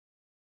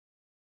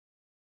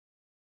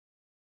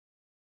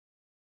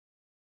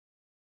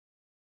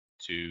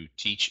to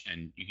teach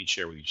and you can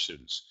share with your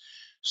students.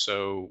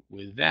 So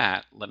with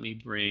that, let me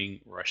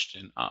bring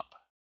Rushton up.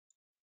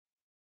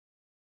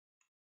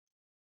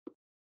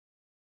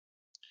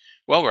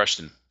 Well,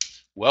 Rushton,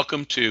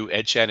 welcome to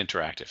Edchat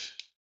Interactive.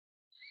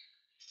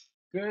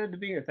 Good to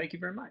be here. Thank you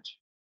very much.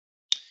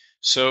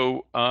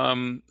 So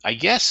I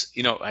guess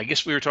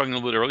we were talking a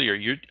little bit earlier.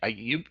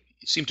 You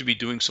seem to be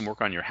doing some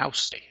work on your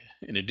house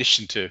in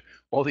addition to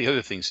all the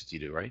other things that you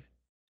do, right?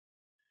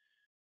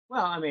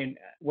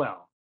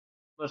 Well,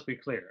 let's be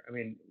clear.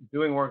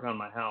 Doing work on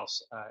my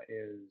house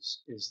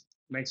is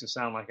makes it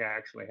sound like I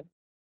actually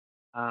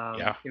have.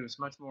 Yeah. It was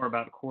much more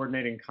about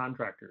coordinating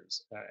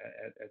contractors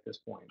at this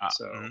point.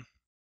 So, Mhm.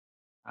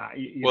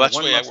 you Well, know, that's the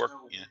one way I must work.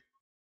 know, Yeah.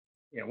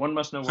 yeah, one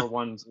must know where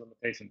one's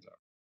limitations are.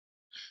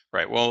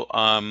 Right. Well,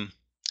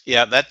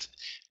 yeah, that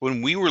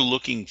when we were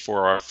looking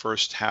for our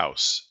first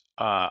house,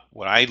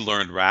 what I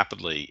learned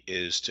rapidly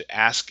is to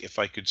ask if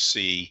I could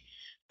see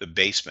the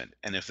basement.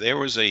 And if there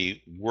was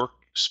a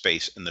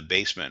workspace in the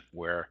basement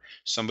where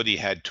somebody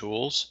had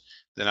tools,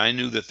 then I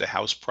knew that the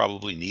house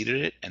probably needed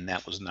it, and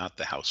that was not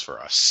the house for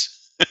us.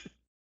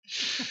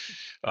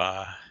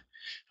 uh,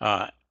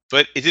 uh,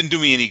 but it didn't do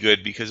me any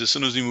good because as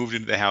soon as we moved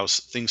into the house,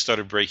 things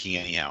started breaking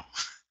anyhow.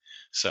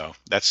 So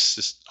that's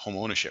just home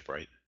ownership,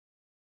 right?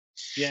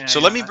 Yeah, So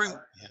let yeah, me I bring.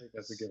 think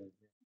that's a good one.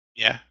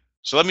 Yeah.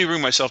 So let me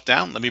bring myself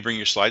down. Let me bring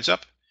your slides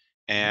up,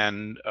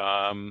 Mhm.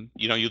 and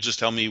you'll just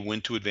tell me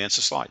when to advance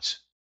the slides.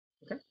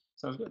 Okay,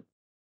 sounds good.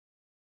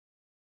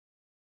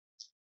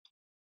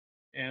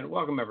 And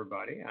welcome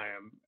everybody. I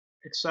am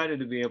excited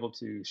to be able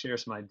to share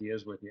some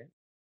ideas with you.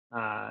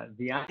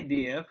 The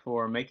idea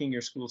for making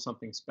your school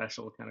something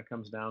special kind of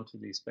comes down to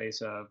the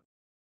space of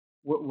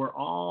we're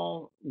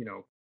all, we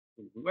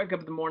wake up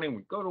in the morning,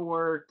 we go to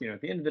work,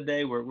 at the end of the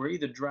day, we're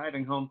either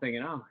driving home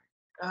thinking, oh my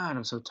God,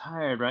 I'm so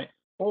tired, right?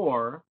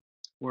 Or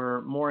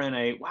we're more in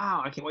a,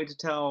 wow, I can't wait to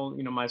tell,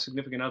 my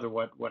significant other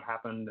what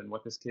happened and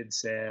what this kid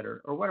said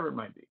or whatever it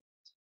might be.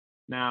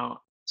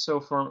 Now, so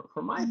for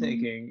my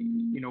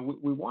thinking,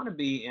 we want to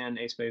be in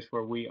a space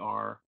where uh,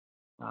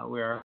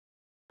 we are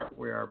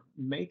we are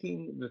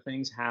making the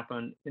things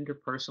happen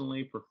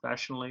interpersonally,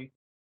 professionally,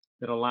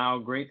 that allow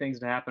great things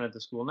to happen at the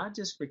school, not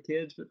just for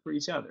kids, but for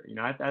each other.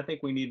 I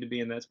think we need to be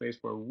in that space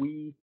where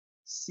we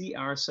see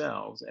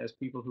ourselves as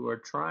people who are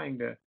trying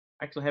to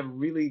actually have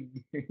really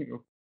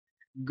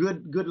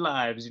good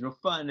lives,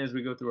 fun as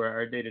we go through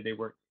our day-to-day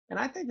work. And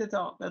I think that's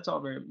all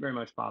very, very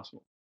much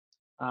possible.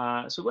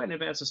 So go ahead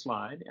and advance the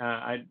slide.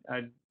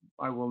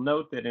 I will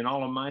note that in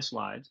all of my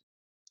slides,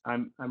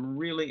 I'm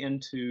really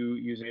into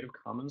using Creative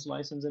Commons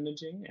license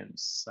imaging and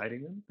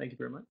citing them. Thank you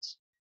very much.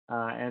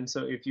 And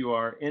so if you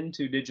are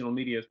into digital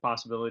media's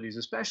possibilities,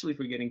 especially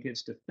for getting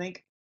kids to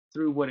think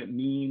through what it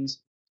means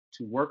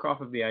to work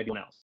off of the idea of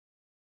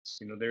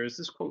someone else. There is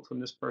this quote from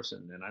this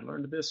person, and I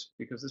learned this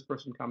because this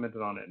person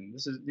commented on it, and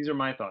these are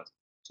my thoughts.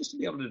 Just to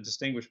be able to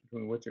distinguish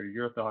between which are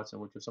your thoughts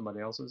and which are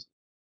somebody else's.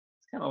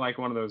 It's kind of like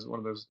one of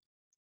those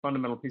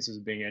fundamental pieces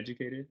of being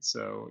educated.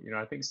 So,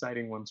 I think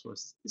citing one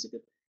source is a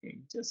good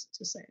thing. Just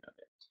saying of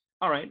it.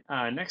 All right,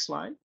 next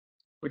slide,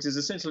 which is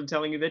essentially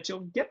telling you that you'll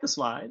get the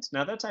slides.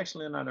 Now, that's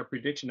actually not a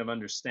prediction of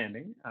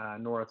understanding,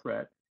 nor a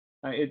threat.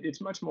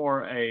 It's much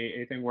more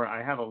a thing where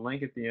I have a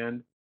link at the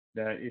end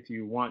that if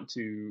you want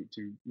to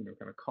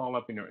kind of call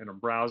up in a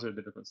browser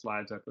the different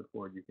slides I put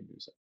forward, you can do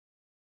so.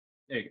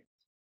 There you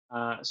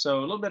go. So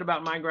a little bit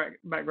about my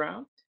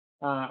background.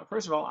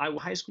 First of all, I was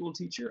a high school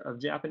teacher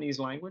of Japanese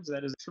language.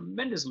 That is a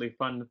tremendously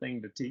fun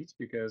thing to teach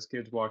because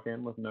kids walk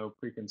in with no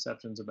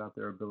preconceptions about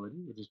their ability,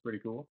 which is pretty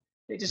cool.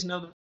 They just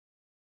know that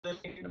they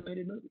make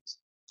animated movies.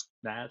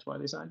 That's why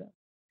they signed up.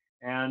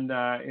 And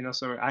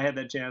so I had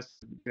that chance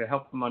to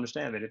help them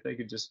understand that if they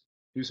could just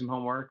do some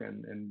homework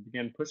and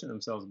begin pushing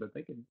themselves a bit,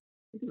 they could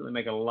really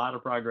make a lot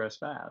of progress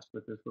fast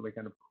with this really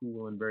kind of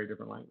cool and very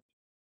different language.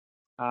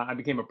 I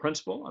became a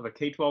principal of a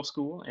K-12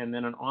 school and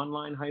then an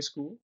online high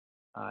school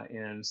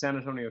in San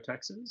Antonio,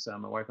 Texas.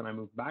 My wife and I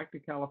moved back to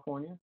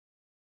California,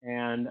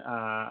 and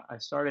I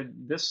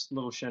started this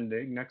little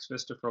shindig, Next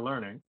Vista for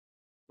Learning,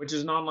 which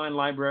is an online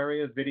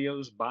library of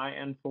videos by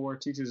and for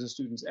teachers and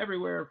students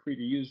everywhere, free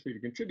to use, free to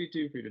contribute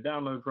to, free to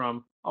download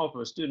from, all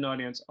for a student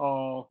audience,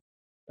 all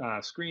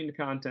screened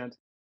content.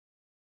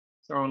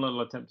 It's our own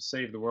little attempt to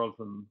save the world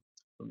from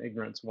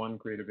ignorance, one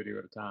creative video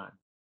at a time.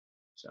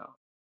 So,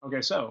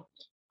 okay, so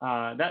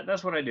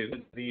that's what I do.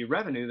 The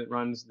revenue that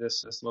runs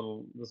this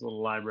little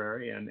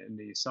library and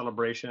the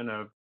celebration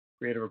of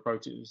creative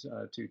approaches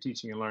to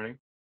teaching and learning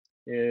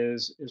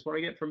is what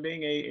I get from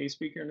being a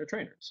speaker and a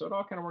trainer. So it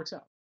all kind of works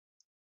out.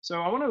 So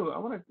I want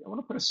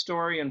to put a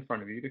story in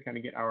front of you to kind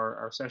of get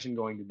our session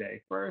going today.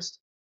 First,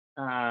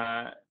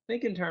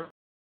 think in terms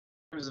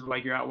of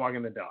like you're out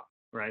walking the dog,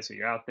 right? So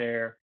you're out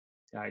there,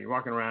 you're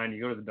walking around,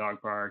 you go to the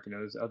dog park,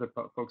 there's other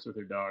folks with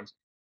their dogs,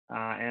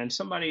 and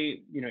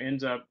somebody,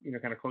 ends up,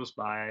 kind of close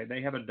by.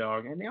 They have a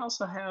dog, and they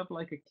also have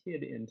like a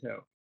kid in tow,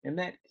 and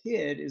that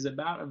kid is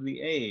about of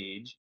the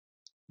age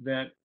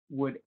that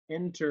would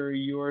enter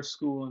your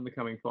school in the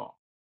coming fall,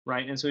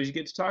 right? And so as you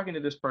get to talking to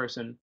this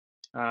person,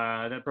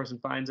 That person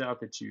finds out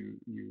that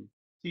you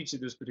teach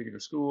at this particular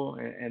school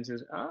and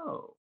says,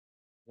 "Oh,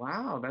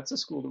 wow, that's a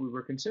school that we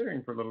were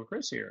considering for little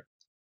Chris here.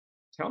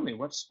 Tell me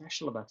what's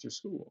special about your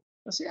school."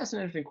 Now, see, that's an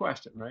interesting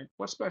question, right?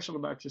 What's special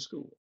about your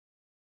school?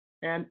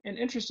 And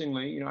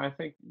interestingly, I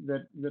think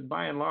that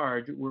by and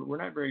large, we're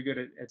not very good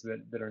at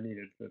that are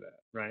needed for that,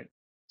 right?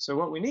 So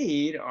what we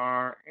need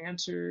are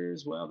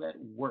answers, well, that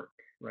work,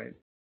 right?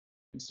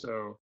 And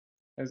so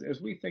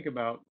as we think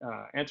about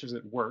answers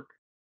that work,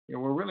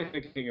 we're really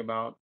thinking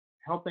about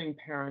helping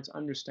parents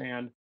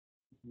understand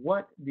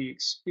what the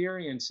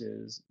experience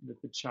is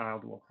that the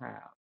child will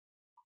have.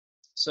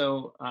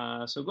 So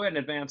go ahead and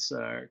advance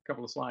a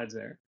couple of slides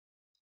there.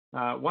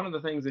 One of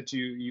the things that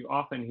you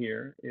often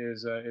hear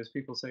is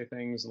people say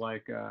things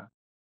like,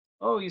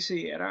 "Oh, you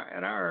see, at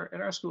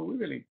our school, we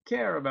really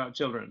care about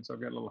children." So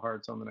I've got little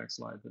hearts on the next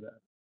slide for that.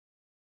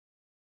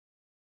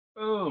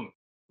 Boom,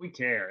 we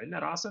care. Isn't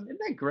that awesome? Isn't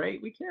that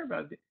great? We care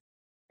about it.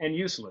 And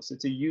useless.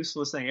 It's a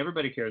useless thing.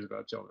 Everybody cares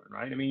about children,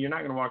 right? I mean, you're not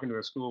going to walk into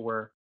a school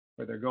where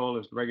their goal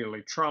is to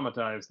regularly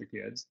traumatize the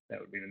kids. That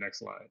would be the next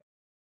slide.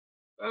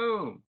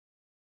 Boom.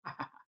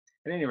 At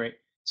any rate,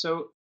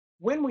 so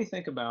when we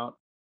think about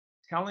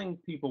telling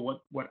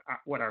people what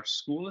our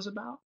school is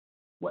about,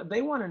 what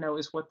they want to know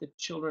is what the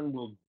children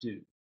will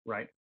do,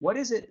 right? What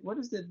is it? What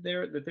is it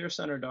that their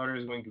son or daughter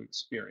is going to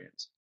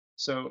experience?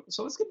 So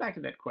let's get back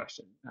to that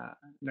question.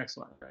 Next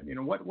slide, right?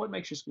 What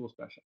makes your school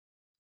special?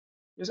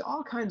 There's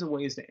all kinds of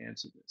ways to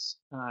answer this,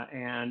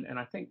 and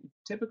I think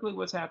typically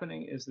what's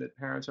happening is that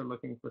parents are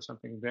looking for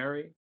something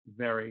very,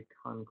 very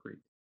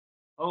concrete.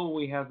 Oh,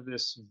 we have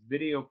this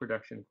video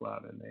production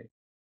club, and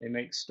they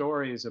make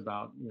stories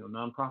about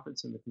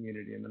nonprofits in the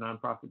community, and the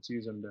nonprofits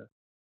use them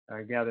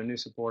to gather new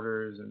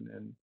supporters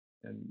and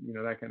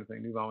that kind of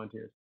thing, new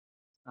volunteers.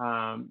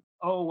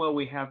 Oh well,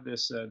 we have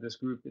this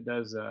group that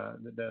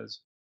does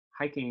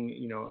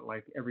hiking,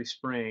 like every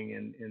spring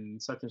in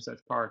such and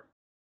such park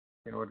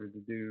in order to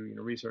do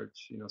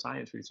research,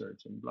 science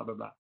research, and blah blah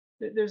blah.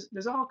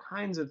 There's all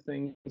kinds of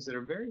things that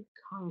are very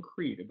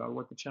concrete about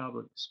what the child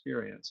would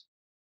experience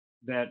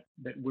that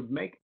would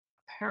make a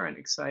parent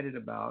excited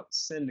about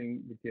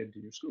sending the kid to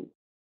your school.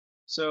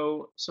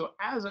 So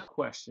as a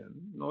question,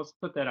 let's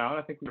put that out.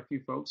 I think we have a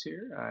few folks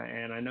here,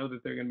 and I know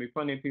that there are going to be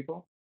plenty of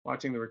people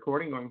watching the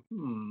recording going,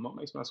 what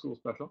makes my school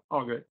special?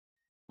 All good.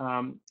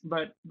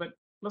 But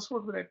let's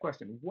work with that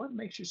question. What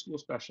makes your school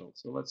special?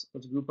 So let's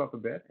group up a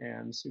bit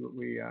and see what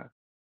we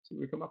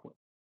come up with.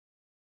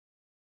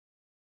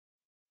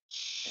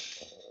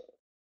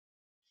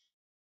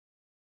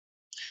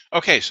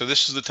 Okay, so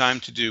this is the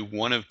time to do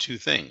one of two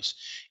things.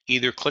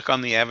 Either click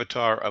on the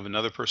avatar of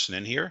another person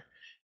in here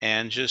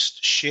and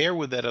just share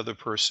with that other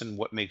person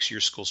what makes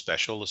your school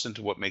special, listen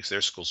to what makes their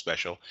school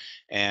special,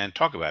 and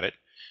talk about it.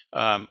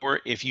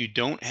 Or if you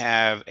don't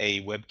have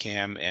a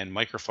webcam and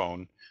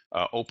microphone,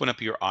 open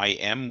up your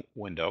IM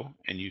window,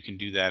 and you can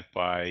do that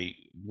by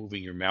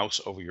moving your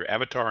mouse over your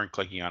avatar and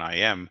clicking on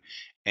IM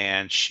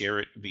and share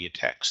it via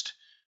text.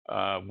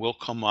 We'll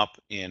come up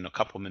in a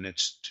couple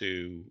minutes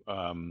to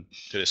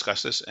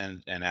discuss this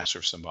and ask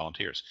for some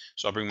volunteers.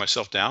 So I'll bring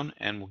myself down,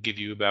 and we'll give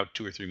you about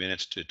 2 or 3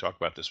 minutes to talk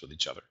about this with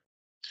each other.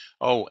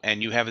 Oh,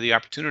 and you have the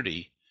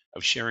opportunity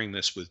of sharing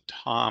this with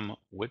Tom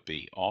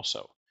Whitby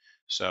also.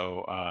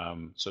 So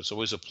it's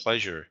always a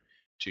pleasure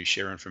to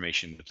share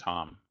information with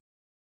Tom.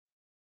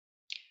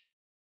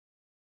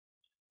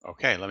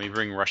 Okay, let me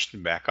bring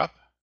Rushton back up.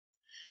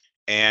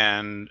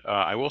 And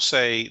I will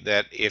say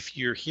that if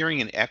you're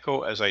hearing an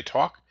echo as I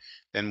talk,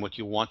 then what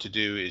you want to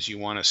do is you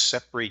want to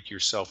separate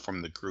yourself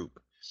from the group.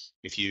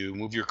 If you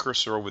move your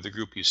cursor over the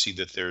group, you see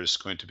that there's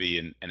going to be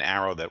an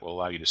arrow that will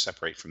allow you to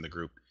separate from the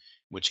group,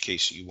 in which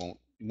case you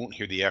won't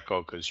hear the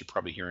echo because you're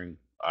probably hearing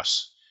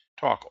us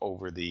talk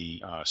over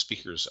the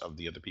speakers of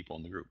the other people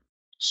in the group.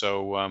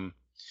 So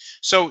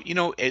as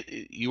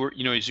you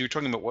were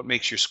talking about what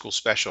makes your school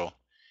special,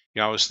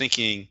 I was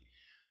thinking,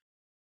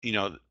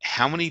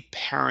 how many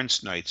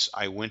parents' nights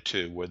I went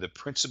to where the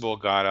principal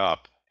got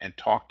up and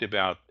talked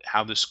about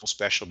how this school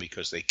special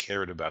because they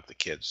cared about the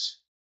kids.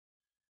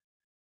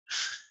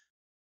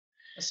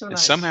 That's so And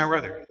nice. somehow or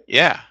other,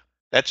 yeah,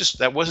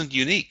 that wasn't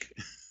unique.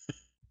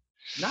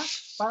 Not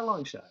by a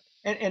long shot.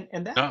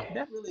 And that No.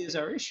 that really is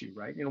our issue,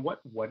 right?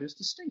 What is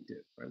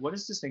distinctive, right? What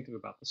is distinctive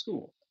about the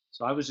school?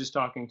 So I was just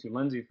talking to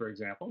Lindsay, for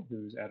example,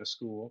 who's at a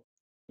school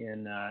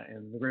in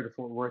the greater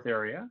Fort Worth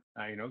area,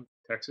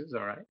 Texas,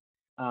 all right.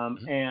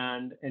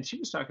 Mhm. And she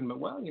was talking about,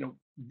 well,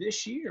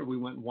 this year we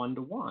went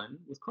 1-to-1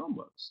 with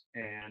Chromebooks,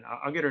 and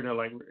I'll get her to,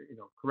 like,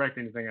 correct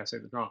anything I say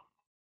that's wrong,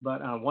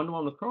 but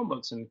 1-to-1 with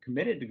Chromebooks, and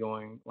committed to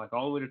going like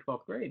all the way to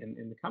 12th grade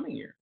in the coming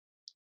year.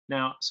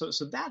 Now, so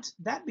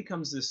that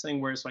becomes this thing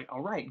where it's like,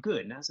 all right,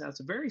 good. Now that's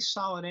a very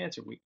solid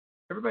answer.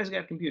 Everybody's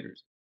got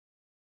computers.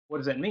 What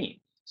does that mean?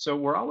 So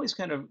we're always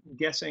kind of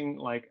guessing,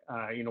 like,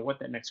 what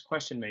that next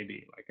question may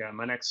be. Like,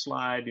 my next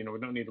slide, we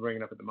don't need to bring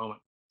it up at the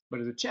moment,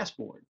 but as a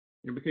chessboard,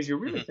 because you're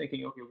really Mhm.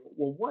 thinking, okay,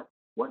 well,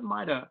 what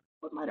might a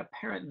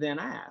parent then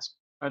ask?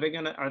 are they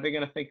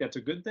gonna think that's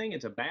a good thing?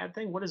 It's a bad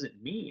thing? What does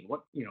it mean?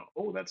 What,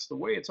 oh, that's the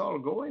way it's all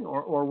going,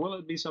 or will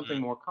it be something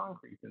Mm, more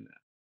concrete than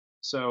that?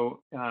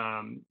 So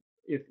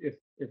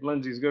if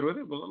Lindsay's good with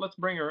it, well, let's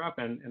bring her up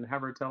and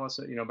have her tell us,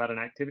 about an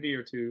activity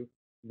or two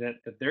that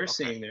they're okay.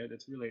 seeing there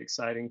that's really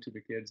exciting to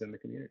the kids and the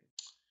community.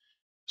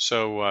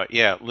 So,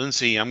 yeah,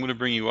 Lindsay, I'm going to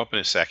bring you up in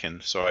a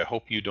second, so I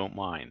hope you don't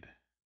mind.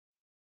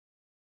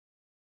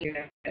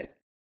 Yeah. Hey,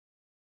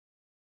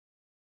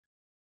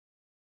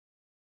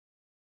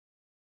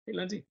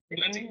 Lindsay.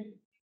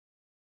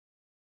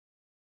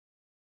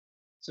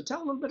 So tell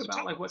a little bit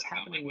about like what's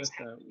happening with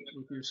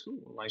your school.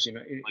 Like,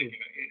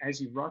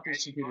 as you brought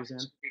these computers in,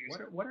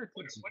 what are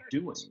kids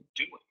doing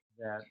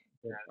that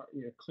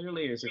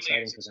clearly is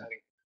exciting for them?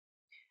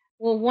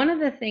 Well, one of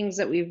the things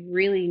that we've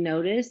really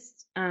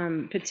noticed,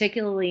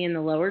 particularly in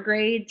the lower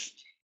grades,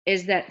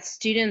 is that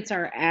students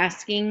are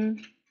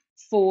asking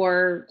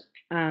for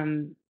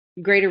um,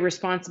 greater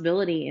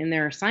responsibility in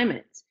their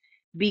assignments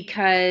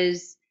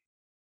because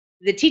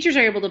the teachers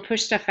are able to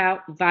push stuff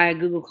out via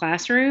Google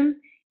Classroom,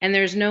 and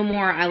there's no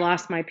more I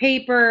lost my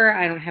paper,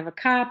 I don't have a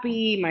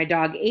copy, my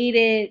dog ate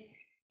it,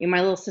 and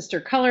my little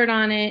sister colored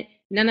on it.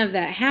 None of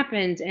that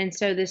happens, and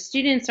so the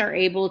students are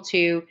able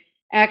to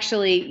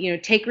actually,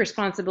 take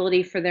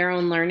responsibility for their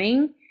own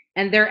learning,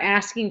 and they're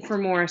asking for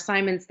more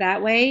assignments that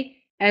way,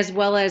 as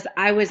well as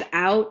I was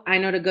out, I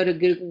know to go to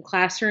Google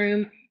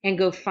Classroom and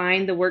go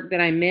find the work that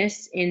I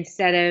missed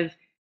instead of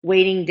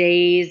waiting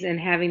days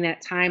and having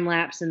that time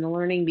lapse and the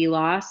learning be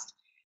lost.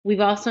 We've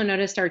also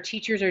noticed our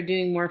teachers are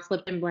doing more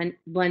flipped and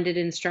blended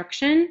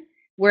instruction,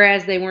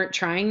 whereas they weren't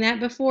trying that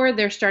before.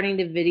 They're starting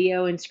to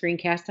video and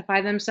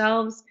screencastify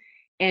themselves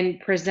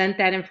and present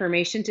that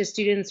information to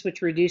students,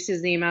 which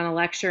reduces the amount of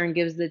lecture and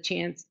gives the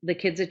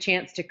kids a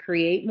chance to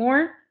create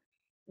more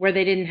where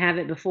they didn't have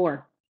it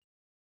before.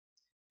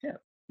 Yeah.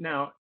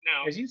 Now,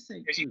 as you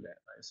think through that,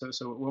 right?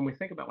 So when we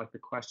think about like the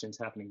questions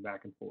happening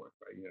back and forth,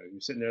 right? You're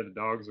sitting there, the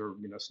dogs are,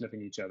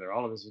 sniffing each other.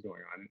 All of this is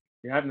going on.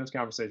 You're having this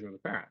conversation with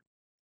a parent,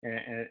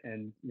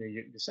 and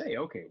you say,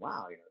 okay,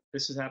 wow,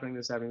 this is happening,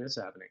 this is happening, this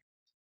is happening.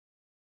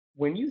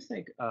 When you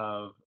think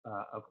of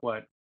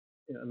what,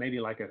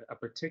 maybe like a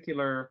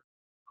particular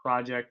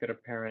project that a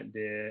parent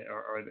did,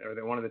 or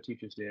that one of the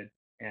teachers did,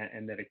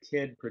 and that a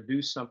kid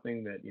produced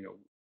something that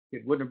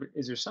it wouldn't have,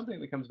 is there something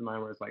that comes to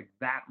mind where it's like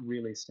that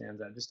really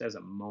stands out just as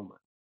a moment,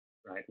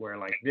 right? Where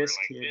like this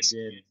kid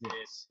did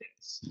this.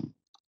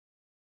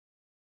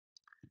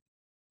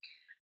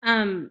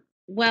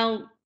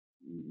 Well,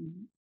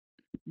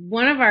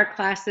 one of our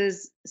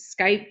classes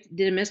Skype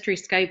did a mystery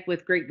Skype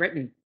with Great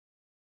Britain,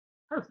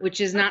 Perfect.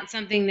 which is not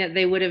something that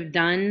they would have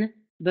done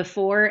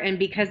before. And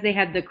because they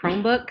had the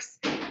Chromebooks,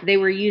 they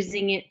were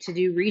using it to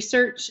do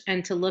research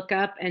and to look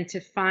up and to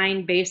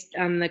find, based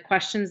on the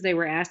questions they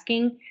were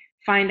asking,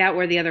 find out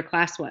where the other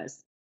class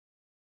was.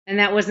 And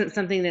that wasn't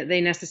something that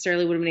they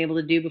necessarily would have been able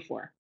to do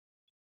before.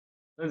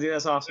 Lindsay,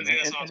 that's awesome.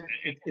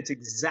 It's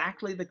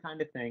exactly the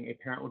kind of thing a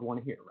parent would want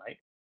to hear, right?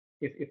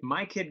 If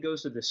my kid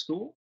goes to this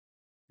school,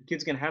 the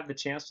kid's going to have the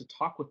chance to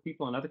talk with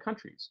people in other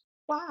countries.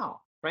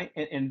 Wow, right?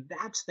 And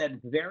that's that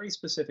very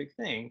specific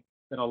thing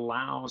that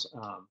allows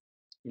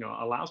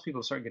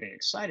people to start getting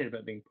excited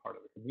about being part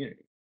of the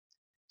community.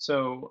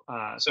 So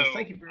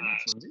thank you very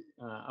much, Lindsay.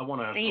 I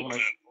want to Thanks.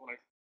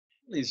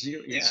 really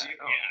zero. Yeah,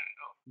 no,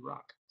 you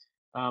rock.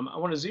 I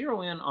want to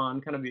zero in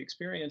on kind of the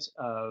experience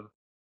of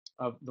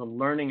the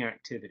learning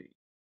activity,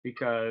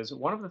 because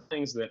one of the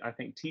things that I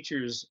think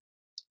teachers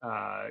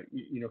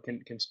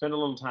can spend a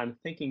little time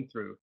thinking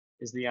through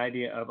is the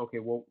idea of, okay,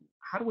 well,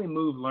 how do we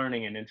move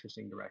learning in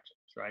interesting directions,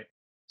 right?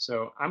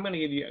 So I'm going to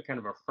give you a kind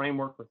of a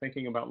framework for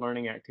thinking about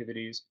learning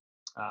activities.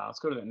 Let's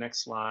go to the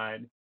next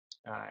slide,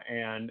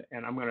 and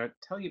I'm going to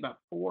tell you about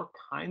 4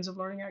 kinds of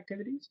learning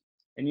activities.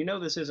 And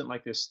this isn't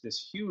like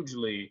this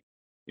hugely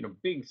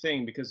big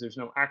thing, because there's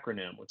no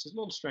acronym, which is a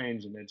little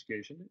strange in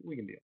education. We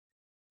can deal.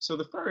 So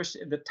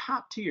the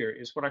top tier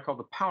is what I call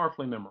the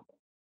powerfully memorable,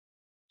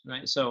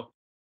 right? So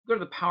go to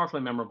the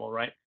powerfully memorable,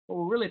 right? What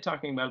we're really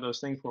talking about are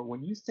those things where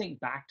when you think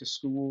back to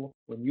school,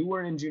 when you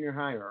were in junior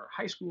high or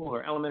high school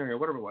or elementary or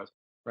whatever it was,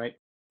 right?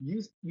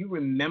 You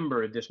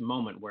remember this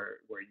moment where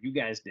you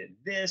guys did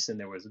this and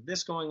there was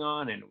this going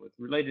on and it was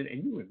related,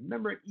 and you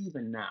remember it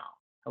even now,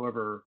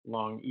 however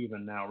long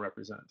even now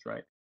represents,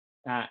 right?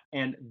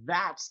 And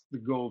that's the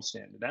gold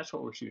standard. That's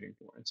what we're shooting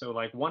for. And so,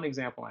 like, one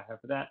example I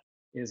have for that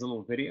is a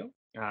little video.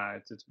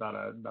 It's about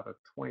a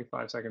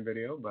 25-second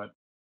video, but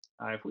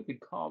if we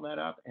could call that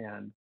up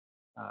and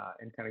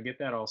kind of get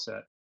that all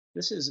set.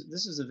 This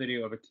is a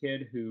video of a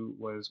kid who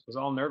was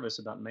all nervous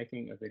about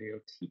making a video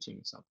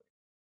teaching something,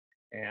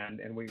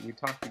 and we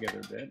talked together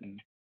a bit and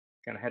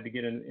kind of had to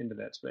get into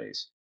that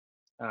space.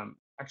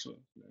 Actually,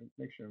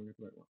 make sure I'm getting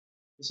the right one.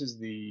 This is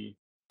the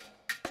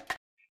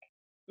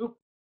oop,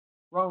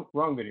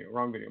 wrong video,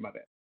 my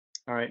bad.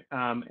 All right,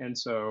 and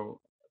so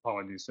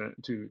apologies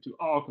to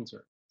all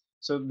concerned.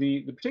 So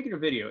the particular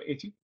video,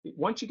 if you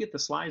once you get the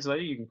slides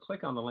later, you can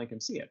click on the link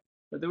and see it.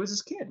 But there was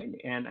this kid,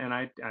 and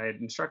I had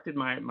instructed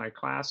my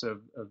class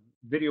of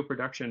video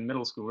production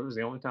middle school. It was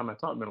the only time I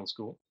taught middle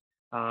school,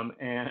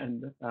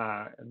 And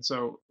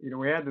so,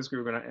 we had this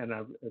group, and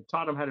I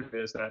taught them how to do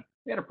this. That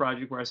we had a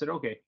project where I said,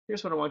 okay,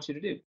 here's what I want you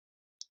to do.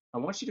 I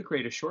want you to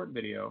create a short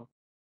video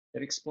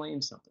that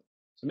explains something.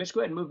 So Mitch, go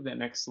ahead and move to that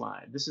next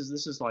slide. This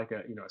is like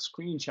a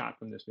screenshot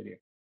from this video.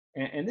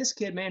 And this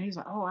kid, man, he's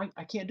like, oh,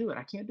 I can't do it.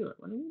 I can't do it.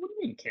 What do you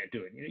mean you can't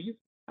do it?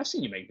 I've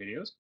seen you make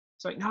videos.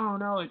 It's like,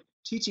 no,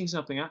 teaching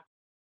something. I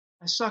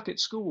suck at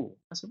school.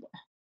 I said, "What?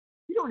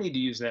 You don't need to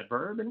use that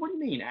verb. And what do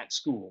you mean at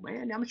school,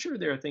 man? I'm sure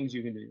there are things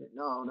you can do. Like,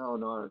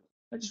 no.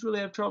 I just really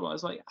have trouble. I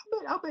was like,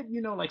 I'll bet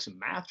you know like some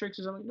math tricks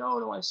or something.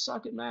 No, I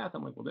suck at math.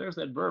 I'm like, well, there's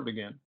that verb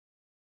again.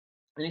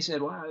 And he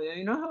said, well,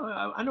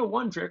 I know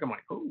one trick. I'm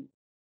like, oh,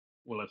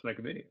 well, let's make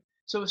a video.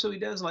 So he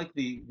does like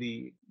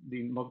the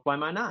multiply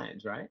my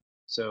nines, right?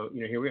 So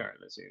here we are.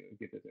 Let's see,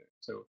 get this there.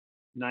 So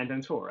 9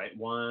 times 4, right?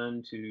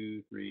 1,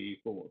 2, 3,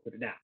 4. Put it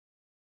down.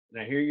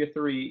 Now here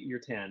are your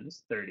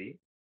tens, 30.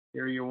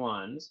 Here are your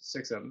ones,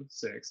 6 of them,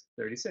 6,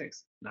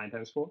 36. 9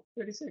 times 4,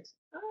 36.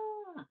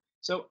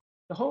 So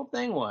the whole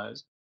thing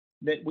was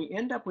that we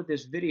end up with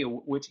this video,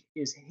 which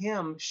is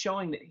him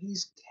showing that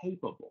he's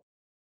capable.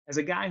 As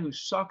a guy who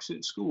sucks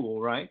at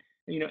school, right?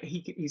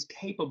 He's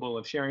capable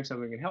of sharing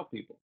something that can help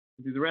people.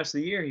 And through the rest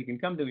of the year, he can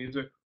come to me and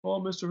say,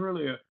 "Oh, Mr.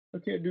 Hurley, I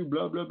can't do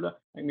blah blah blah."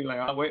 And be like,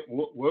 "Oh, wait,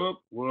 whoop whoop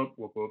whoop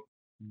whoop whoop."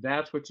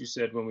 That's what you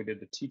said when we did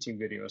the teaching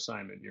video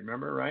assignment. Do you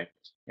remember, right?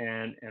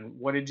 And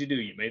what did you do?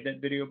 You made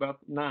that video about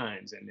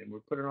nines, and then we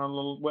put it on a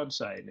little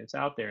website, and it's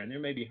out there. And there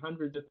may be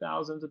hundreds of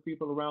thousands of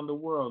people around the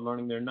world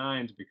learning their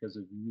nines because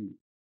of you.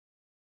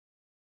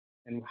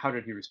 And how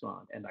did he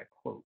respond? And I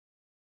quote,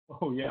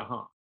 "Oh yeah,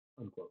 huh?"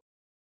 Unquote.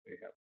 There you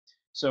have.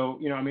 So,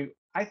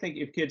 I think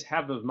if kids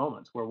have those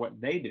moments where what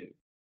they do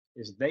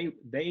is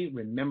they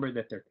remember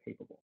that they're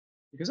capable,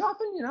 because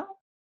often,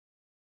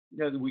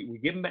 we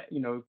give them back,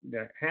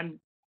 their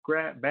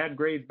bad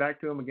grades back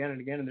to them again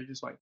and again, and they're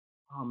just like,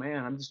 oh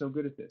man, I'm just no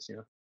good at this.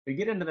 They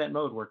get into that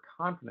mode where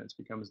confidence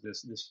becomes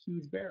this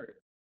huge barrier.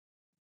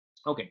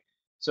 Okay,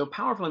 so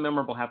powerful and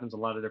memorable happens a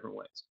lot of different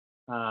ways.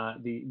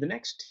 The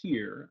next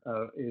tier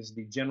is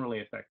the generally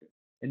effective,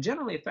 and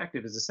generally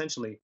effective is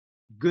essentially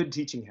good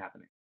teaching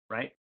happening,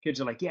 right?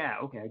 Kids are like, yeah,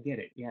 okay, I get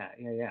it, yeah,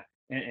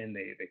 and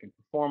they can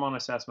perform on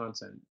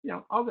assessments, and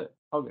all good,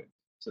 all good.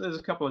 So there's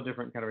a couple of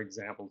different kind of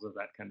examples of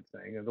that kind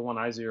of thing. And the one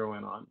I zero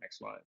in on, next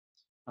slide,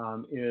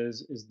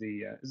 is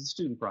the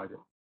student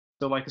project.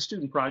 So like a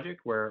student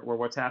project where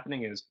what's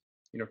happening is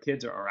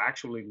kids are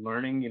actually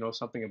learning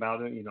something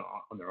about it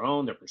on their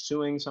own. They're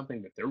pursuing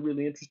something that they're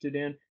really interested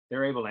in.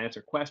 They're able to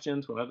answer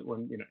questions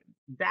when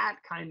that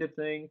kind of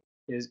thing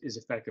is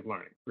effective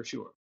learning for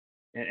sure.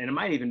 And it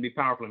might even be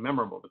powerfully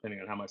memorable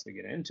depending on how much they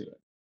get into it.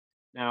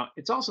 Now,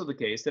 it's also the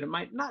case that it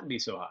might not be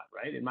so hot,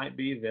 right? It might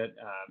be that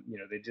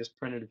they just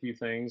printed a few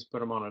things, put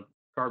them on a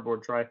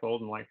cardboard trifold,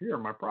 and like, here,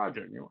 my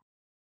project.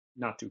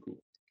 Not too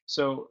cool.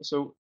 So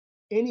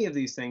any of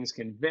these things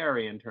can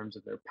vary in terms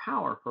of their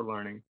power for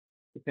learning,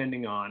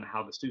 depending on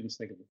how the students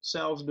think of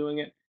themselves doing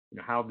it.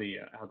 How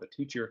the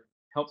teacher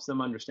helps them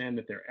understand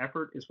that their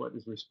effort is what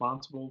is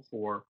responsible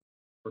for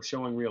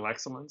showing real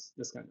excellence.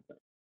 This kind of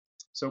thing.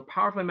 So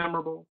powerfully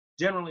memorable,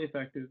 generally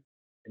effective,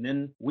 and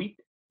then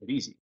weak but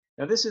easy.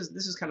 Now this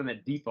is kind of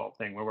that default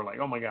thing where we're like,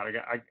 oh my god,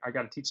 I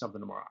got to teach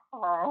something tomorrow,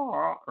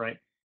 right?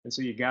 And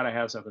so you got to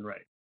have something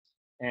ready,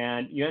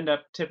 and you end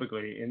up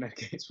typically in that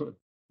case with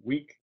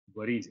weak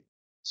but easy.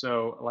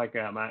 So like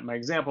my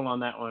example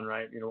on that one,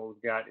 right? What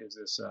we've got is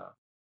this.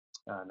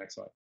 Next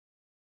slide.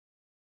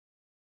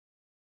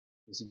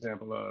 This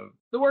example of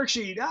the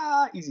worksheet.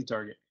 Easy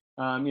target.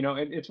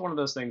 It's one of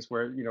those things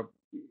where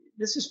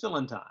this is fill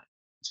in time.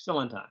 It's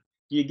fill in time.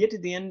 Do you get to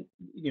the end?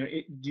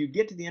 Do you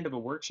get to the end of a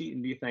worksheet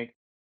and do you think,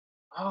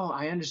 oh,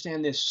 I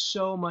understand this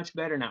so much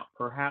better now?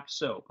 Perhaps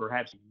so.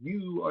 Perhaps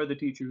you are the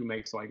teacher who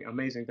makes like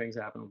amazing things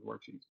happen with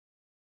worksheets.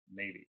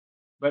 Maybe,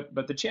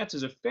 but the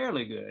chances are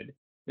fairly good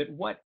that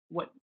what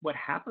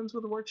happens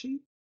with a worksheet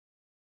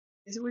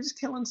is that we're just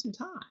killing some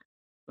time,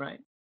 right?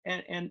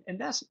 And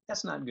that's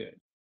not good.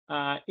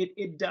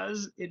 It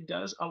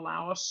does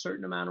allow a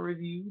certain amount of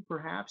review,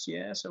 perhaps.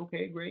 Yes,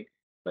 okay, great.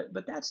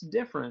 But that's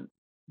different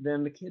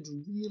than the kids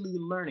really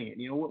learning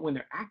it. When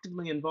they're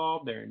actively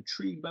involved, they're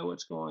intrigued by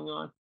what's going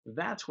on.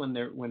 That's when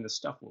the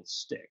stuff will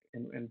stick.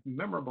 And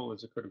memorable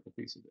is a critical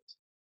piece of this.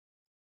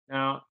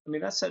 Now, I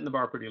mean, that's setting the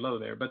bar pretty low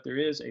there, but there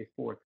is a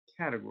fourth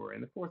category,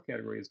 and the fourth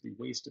category is the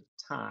waste of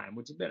time,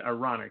 which is a bit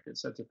ironic that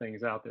such a thing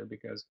is out there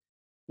because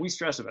we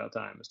stress about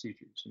time as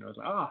teachers. It's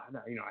like, I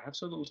have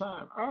so little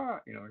time, that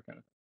kind of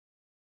thing.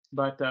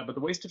 But the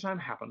waste of time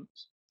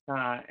happens,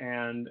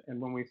 and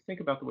when we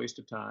think about the waste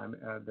of time,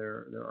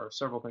 there are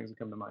several things that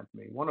come to mind for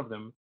me. One of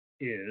them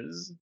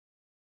is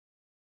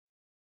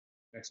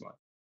next slide,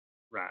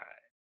 right?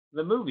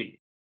 The movie.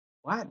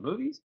 What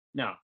movies?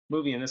 No,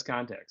 movie in this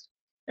context.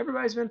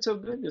 Everybody's been so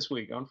good this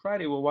week. On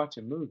Friday, we'll watch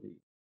a movie.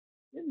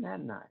 Isn't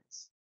that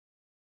nice?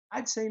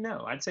 I'd say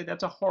no. I'd say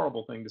that's a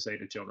horrible thing to say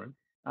to children,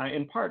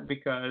 in part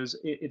because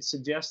it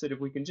suggests that if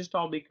we can just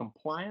all be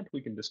compliant,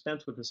 we can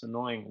dispense with this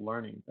annoying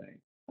learning thing.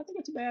 I think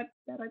it's a bad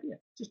idea.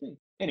 Just me.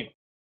 Anyway,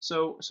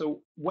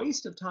 So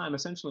waste of time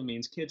essentially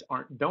means kids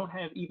don't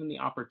have even the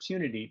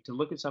opportunity to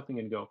look at something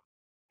and go,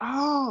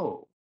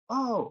 oh,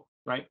 oh,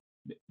 right?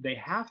 They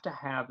have to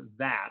have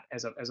that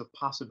as a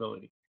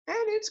possibility. And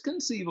it's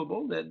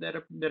conceivable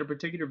that a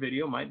particular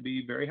video might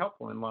be very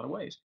helpful in a lot of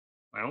ways.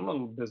 My own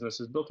little business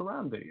is built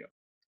around video.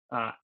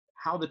 Uh,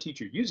 how the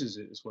teacher uses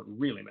it is what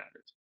really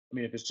matters. I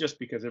mean, if it's just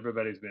because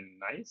everybody's been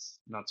nice,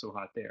 not so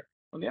hot there.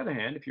 On the other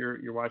hand, if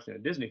you're watching a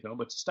Disney film,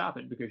 but stop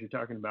it because you're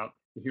talking about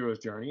the hero's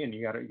journey and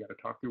you gotta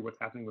talk through what's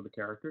happening with the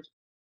characters,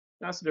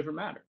 that's a different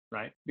matter,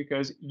 right?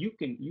 Because you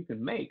can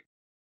make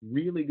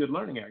really good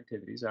learning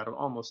activities out of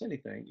almost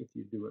anything if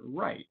you do it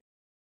right.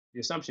 The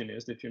assumption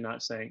is that you're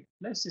not saying,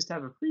 let's just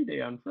have a free day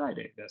on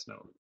Friday. That's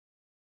not.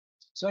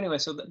 So anyway,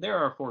 so there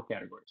are four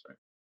categories, right?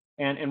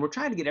 And we're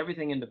trying to get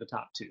everything into the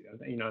top two.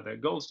 The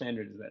gold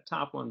standard is that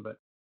top one, but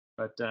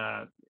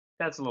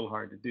that's a little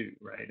hard to do,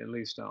 right? At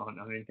least on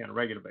any kind of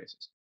regular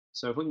basis.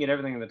 So if we can get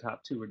everything in the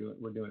top two,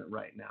 we're doing it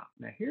right now.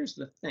 Now here's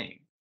the thing: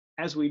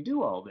 as we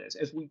do all this,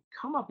 as we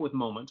come up with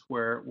moments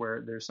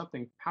where there's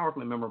something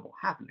powerfully memorable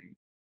happening,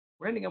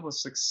 we're ending up with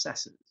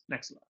successes.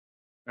 Next slide,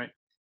 right?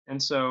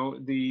 And so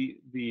the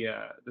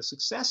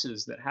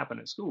successes that happen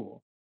at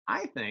school,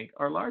 I think,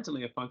 are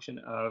largely a function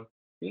of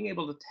being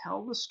able to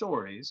tell the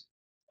stories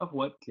of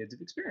what kids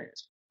have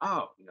experienced.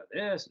 Oh,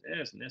 this,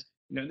 this, and this.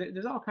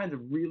 There's all kinds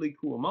of really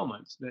cool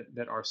moments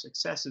that are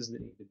successes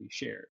that need to be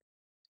shared.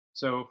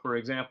 So, for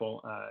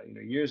example,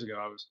 years ago,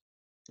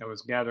 I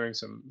was gathering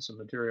some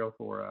material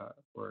for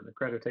an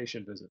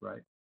accreditation visit,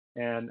 right?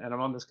 And I'm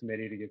on this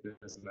committee to get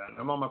this and that. And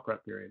I'm on my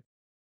prep period,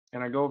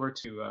 and I go over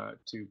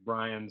to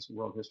Brian's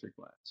world history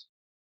class.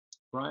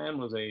 Brian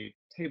was a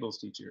tables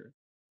teacher,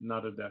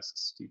 not a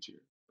desks teacher,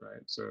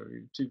 right? So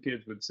two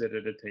kids would sit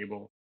at a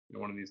table,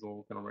 one of these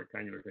little kind of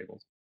rectangular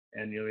tables,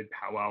 and they'd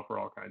powwow for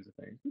all kinds of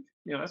things. Which,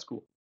 that's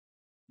cool.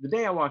 The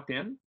day I walked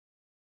in,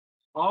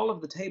 all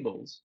of the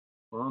tables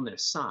were on their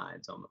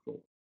sides on the floor.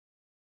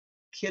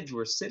 Kids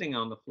were sitting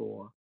on the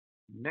floor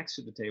next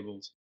to the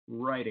tables,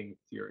 writing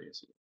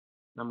furiously.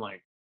 And I'm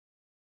like,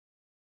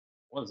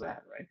 what is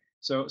that, right?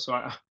 So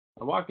I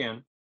walk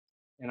in,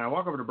 and I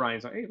walk over to Brian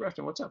and say, hey,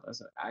 Rushton, what's up? I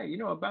said,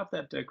 about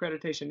that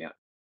accreditation. Yeah,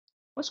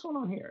 what's going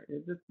on here?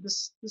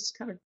 This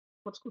kind of,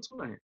 what's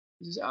going on here?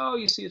 He says, oh,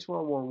 you see, it's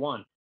World War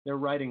One. They're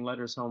writing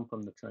letters home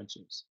from the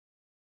trenches.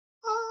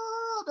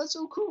 Oh, that's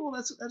so cool.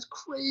 That's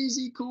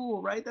crazy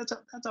cool, right? That's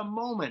a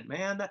moment,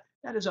 man.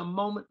 That is a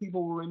moment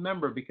people will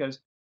remember because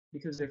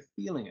they're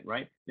feeling it,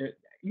 right?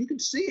 You can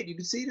see it. You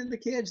can see it in the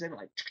kids. They were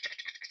like,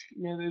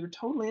 they were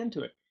totally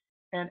into it,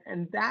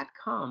 and that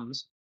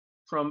comes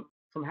from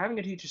having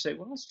a teacher say,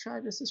 well, let's try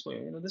this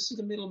way. This is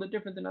a little bit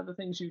different than other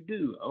things you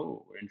do.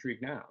 Oh, we're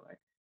intrigued now, right?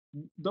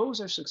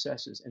 Those are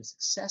successes, and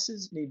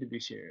successes need to be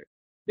shared.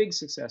 Big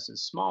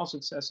successes, small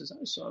successes.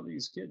 I saw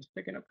these kids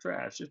picking up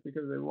trash just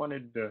because they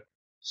wanted to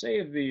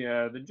save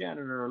the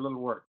janitor a little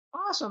work.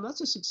 Awesome,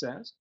 that's a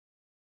success.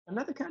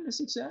 Another kind of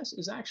success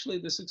is actually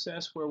the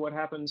success where what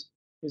happens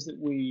is that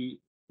we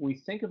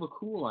think of a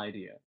cool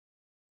idea,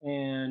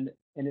 and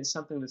it's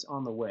something that's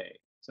on the way.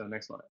 So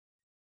next slide.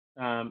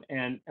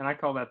 And I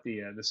call that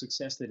the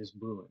success that is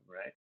brewing,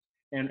 right?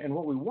 And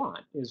what we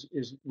want is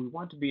we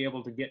want to be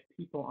able to get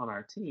people on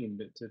our team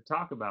to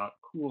talk about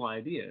cool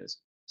ideas,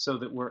 so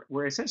that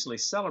we're essentially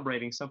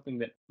celebrating something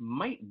that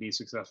might be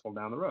successful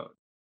down the road,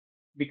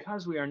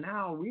 because we are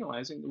now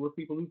realizing that we're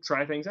people who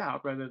try things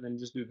out rather than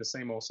just do the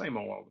same old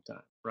all the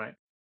time, right?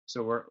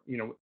 So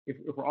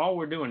if all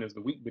we're doing is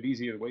the weak but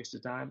easy or the waste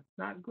of time,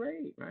 not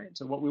great, right?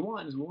 So what we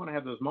want is we want to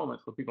have those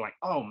moments where people are like,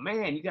 oh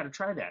man, you got to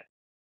try that.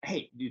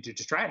 Hey, did you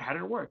try it? How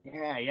did it work?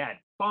 Yeah, it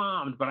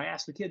bombed, but I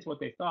asked the kids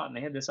what they thought, and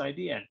they had this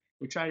idea, and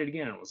we tried it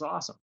again, and it was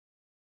awesome.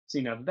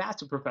 See, now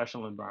that's a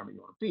professional environment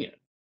you want to be in.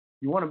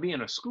 You want to be in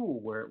a school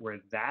where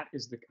that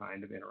is the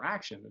kind of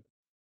interaction that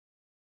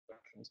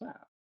professionals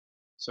have.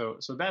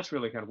 So that's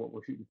really kind of what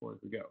we're shooting for as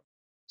we go.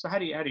 So how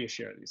do you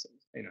share these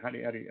things? How do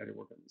you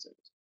work on these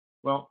things?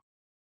 Well,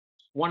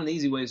 one of the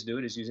easy ways to do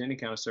it is use any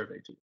kind of survey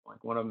tool.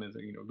 Like one of them is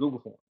Google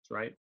Forms,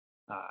 right?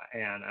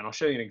 And I'll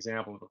show you an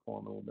example of a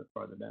form a little bit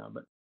farther down.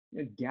 But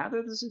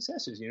gather the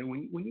successes.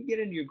 When you get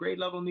into your grade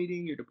level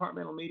meeting, your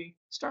departmental meeting,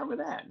 start with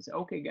that and say,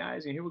 okay,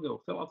 guys, and here we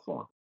go, fill out the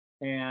form.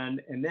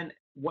 And then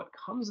what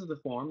comes of the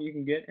form you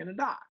can get in a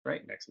doc,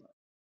 right? Next slide,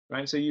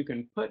 right? So you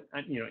can put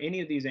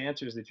any of these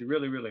answers that you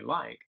really really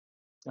like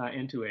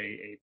into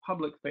a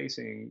public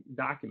facing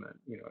document,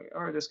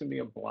 or this can be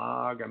a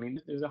blog. I mean,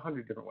 there's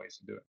 100 different ways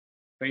to do it.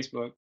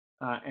 Facebook,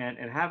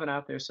 and have it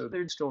out there so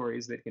there's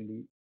stories that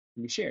can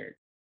be shared.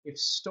 If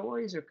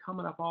stories are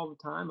coming up all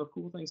the time of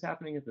cool things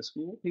happening at the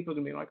school, people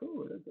can be like,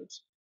 oh,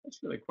 that's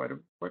really quite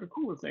a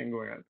cool thing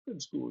going on at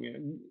good school.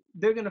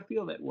 They're going to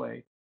feel that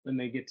way when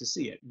they get to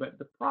see it. But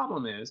the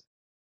problem is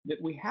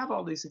that we have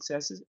all these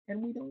successes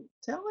and we don't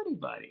tell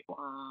anybody.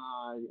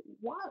 Why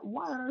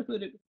on earth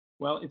would it?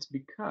 Well, it's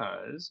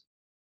because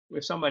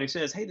if somebody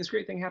says, hey, this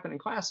great thing happened in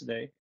class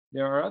today,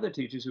 there are other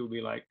teachers who will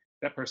be like,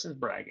 that person's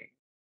bragging.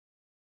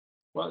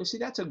 Well, you see,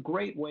 that's a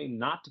great way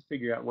not to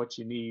figure out what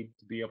you need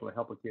to be able to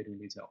help a kid who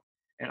needs help.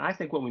 And I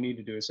think what we need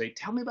to do is say,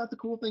 tell me about the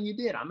cool thing you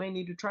did. I may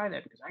need to try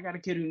that because I got a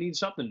kid who needs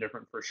something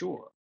different for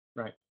sure,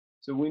 right?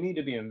 So we need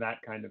to be in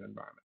that kind of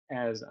environment,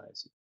 as I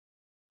see.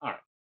 All right.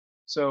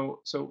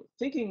 So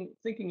thinking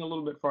a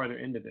little bit farther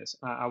into this,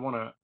 I want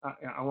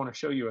to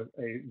show you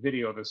a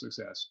video of a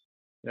success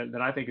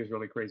that I think is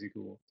really crazy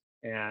cool.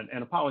 And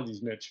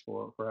apologies, Mitch,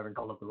 for having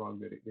called up the wrong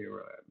video.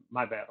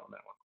 My bad on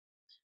that one.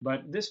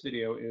 But this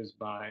video is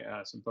by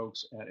some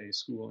folks at a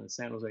school in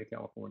San Jose,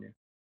 California.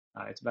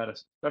 It's about a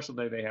special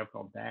day they have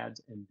called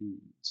Dads and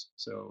Dudes.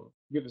 So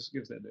give us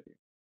that video.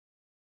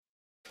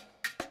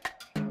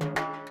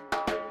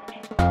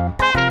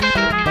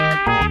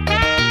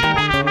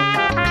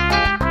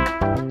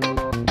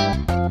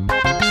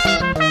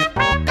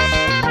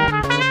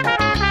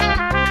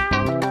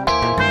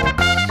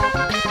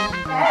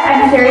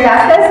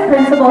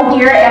 Principal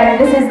here,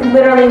 and this is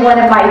literally one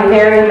of my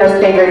very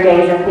most favorite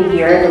days of the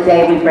year, the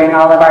day we bring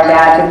all of our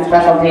dads and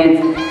special dudes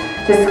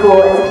to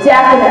school. It's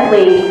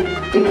definitely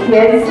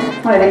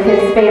one of the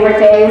kids' favorite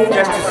days.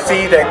 Just to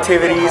see the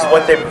activities,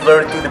 what they've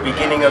learned through the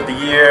beginning of the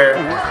year.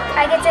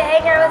 I get to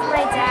hang out with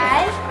my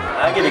dad.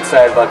 I get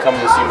excited about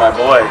coming to see my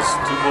boys.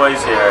 2 boys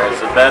here.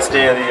 It's the best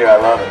day of the year. I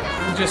love it.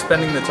 Just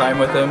spending the time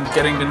with them,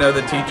 getting to know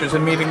the teachers,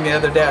 and meeting the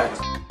other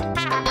dads.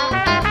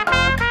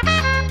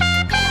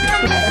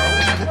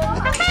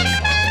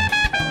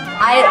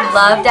 I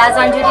love Dads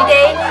on Duty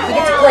Day. We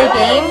get to play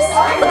games.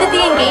 Look at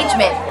the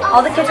engagement.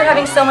 All the kids are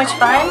having so much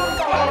fun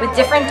with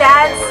different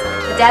dads.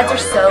 The dads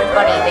are so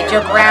funny. They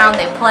joke around,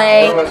 they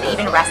play, they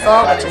even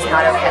wrestle, which is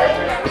not okay.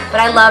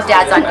 But I love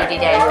Dads on Duty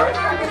Day.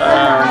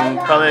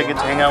 Probably I get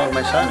to hang out with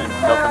my son and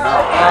help him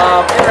out.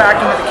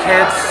 Interacting with the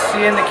kids,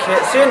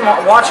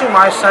 watching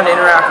my son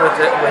interact with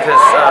his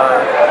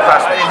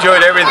classmates. I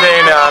enjoyed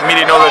everything,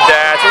 meeting all the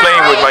dads,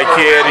 playing with my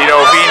kid,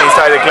 being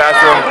inside the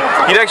classroom.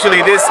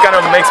 This kind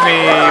of makes me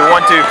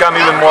want to come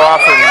even more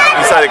often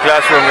inside the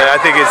classroom, and I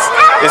think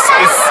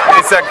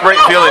it's a great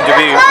feeling to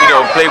be,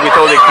 play with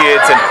all the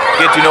kids and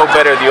get to know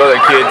better the other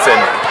kids. And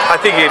I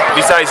think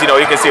besides, you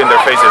can see in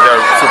their faces,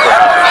 they're super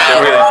happy. They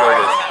really enjoy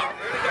this.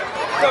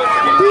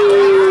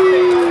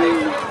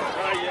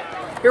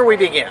 Here we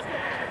begin.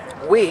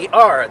 We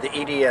are the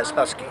EDS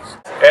Huskies.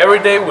 Every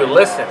day we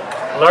listen,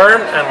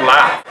 learn, and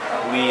laugh.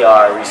 We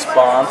are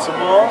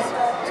responsible,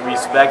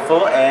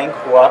 respectful, and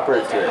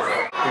cooperative.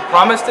 We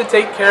promise to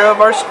take care of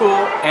our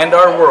school and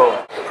our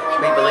world.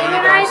 We believe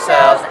in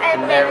ourselves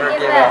and never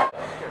give up.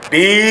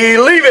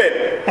 Believe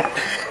it!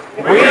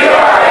 We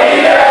are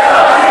EDS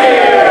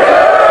Huskies!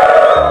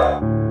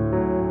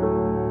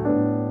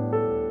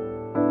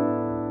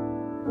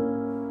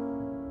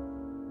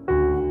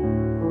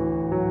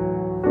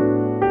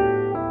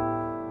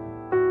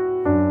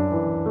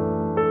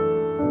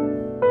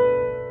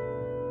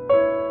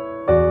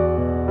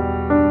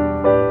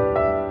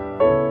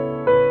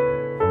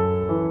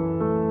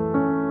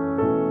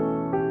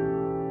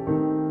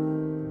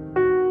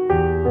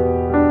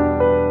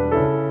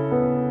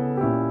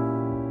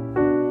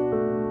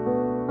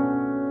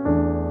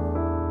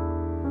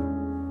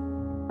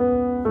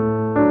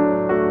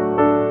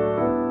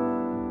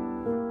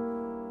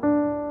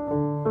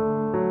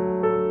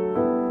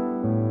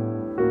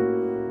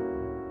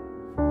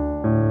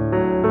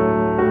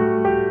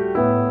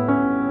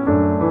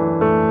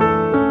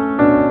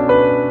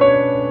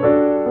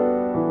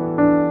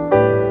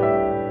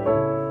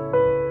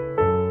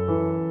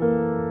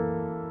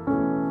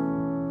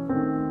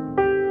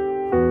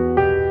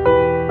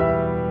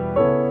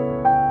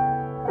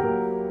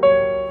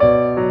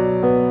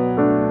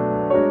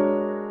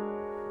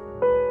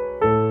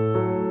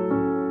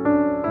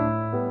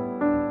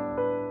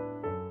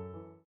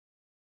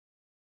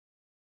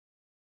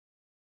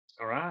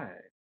 All right.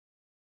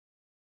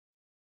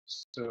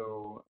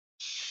 So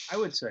I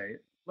would say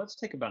let's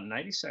take about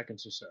 90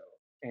 seconds or so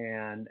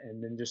and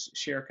then just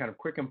share kind of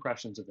quick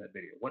impressions of that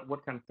video.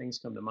 What kind of things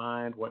come to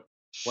mind? What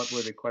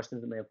were the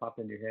questions that may have popped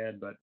into your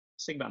head? But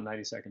let's take about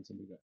 90 seconds and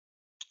do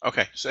that.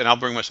 Okay, so and I'll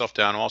bring myself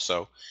down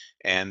also.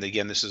 And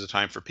again, this is a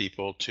time for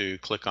people to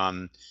click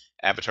on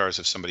avatars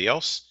of somebody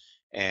else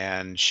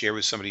and share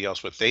with somebody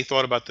else what they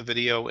thought about the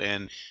video.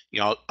 And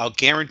I'll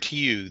guarantee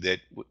you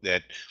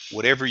that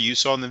whatever you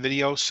saw in the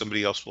video,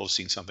 somebody else will have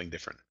seen something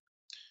different.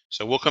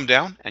 So we'll come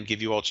down and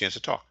give you all a chance to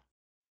talk.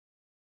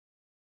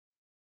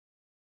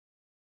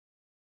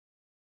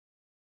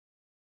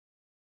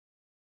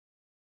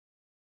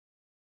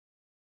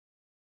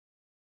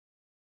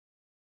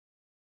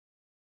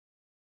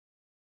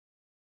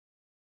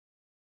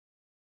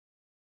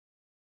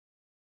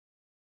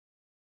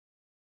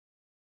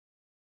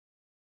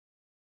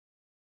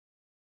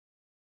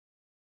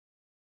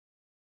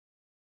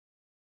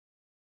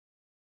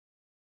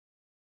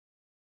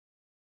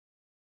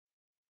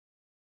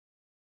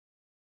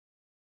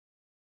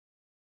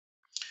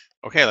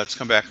 Okay, let's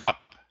come back up.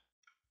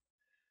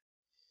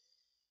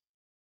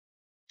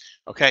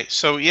 Okay,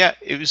 so yeah,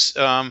 it was,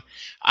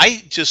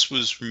 I just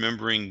was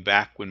remembering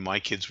back when my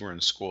kids were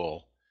in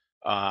school,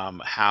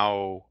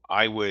 how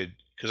I would,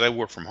 because I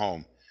work from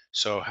home,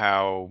 So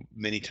how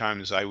many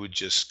times I would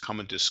just come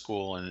into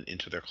school and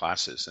into their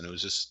classes, and it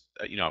was just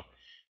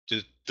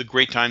the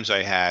great times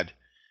I had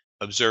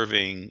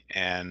observing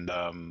and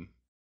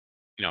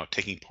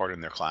taking part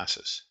in their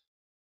classes.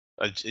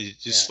 It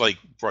just Yeah. like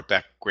brought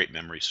back great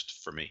memories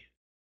for me.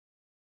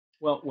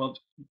 Well,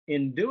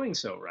 in doing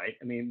so, right?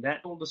 I mean,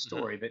 that told a Hmm.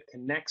 story that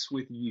connects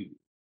with you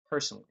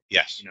personally.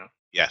 Yes, You know, like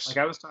yes.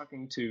 I was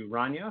talking to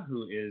Rania,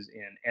 who is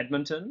in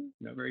Edmonton.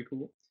 Very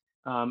cool.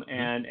 Hmm.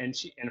 And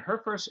her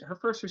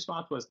first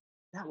response was,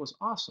 "That was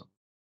awesome."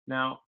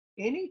 Now,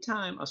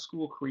 anytime a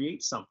school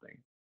creates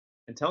something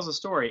and tells a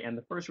story, and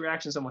the first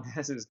reaction someone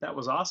has is, "That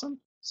was awesome,"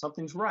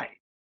 something's right,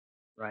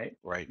 right?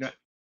 Right. You know,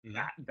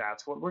 Hmm.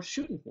 that's what we're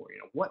shooting for.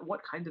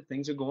 What kind of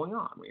things are going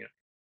on?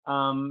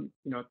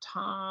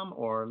 Tom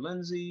or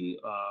Lindsay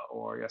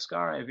or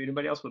Yaskara, if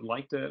anybody else would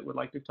like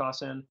to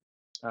toss in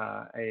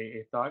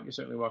a thought, you're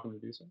certainly welcome to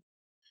do so.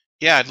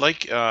 Yeah, I'd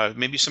like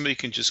maybe somebody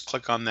can just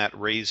click on that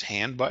raise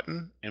hand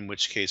button, in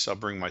which case I'll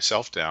bring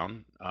myself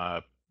down,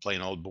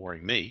 plain old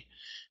boring me,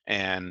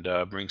 and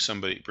bring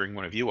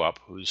one of you up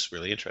who's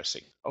really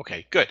interesting.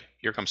 Okay, good.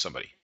 Here comes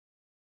somebody.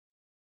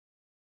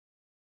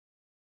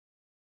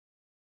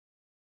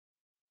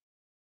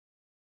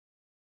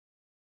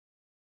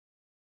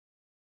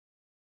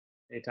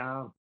 Hey,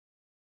 Tom.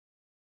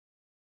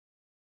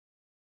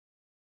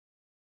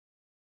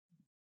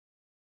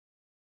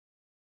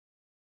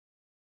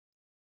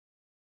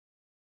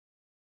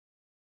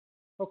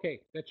 Okay,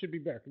 that should be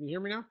better. Can you hear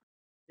me now?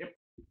 Yep.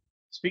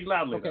 Speak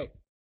loudly though. Okay.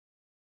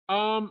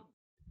 Um,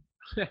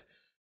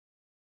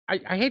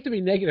 I hate to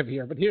be negative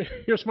here, but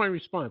here's my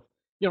response.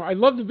 I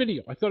love the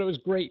video. I thought it was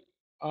great.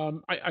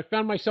 I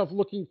found myself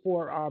looking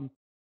for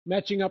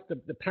matching up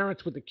the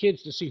parents with the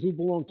kids to see who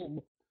belonged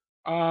to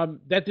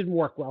them. That didn't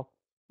work well.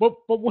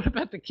 But what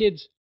about the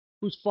kids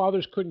whose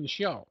fathers couldn't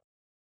show?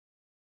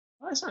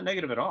 Well, that's not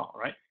negative at all,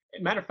 right?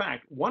 Matter of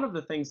fact, one of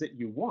the things that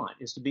you want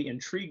is to be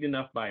intrigued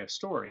enough by a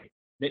story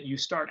that you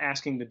start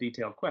asking the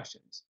detailed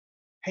questions.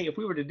 Hey, if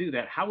we were to do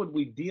that, how would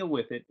we deal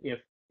with it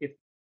if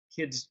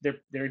kids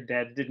their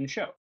dad didn't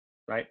show,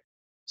 right?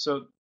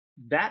 So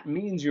that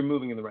means you're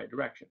moving in the right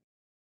direction.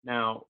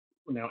 Now,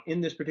 now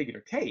in this particular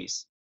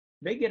case,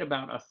 they get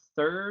about a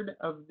third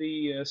of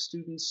the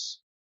students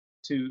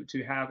to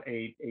have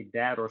a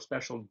dad or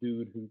special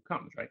dude who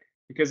comes, right?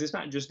 Because it's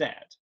not just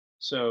dads.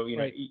 So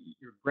Right.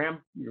 your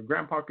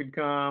grandpa could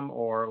come,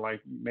 or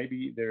like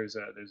maybe there's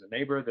a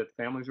neighbor that the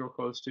family's real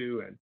close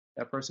to, and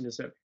that person is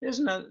there. There's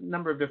a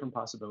number of different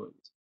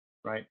possibilities,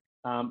 right?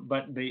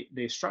 But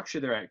they structure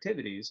their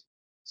activities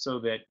so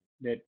that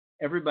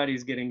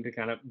everybody's getting to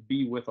kind of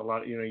be with a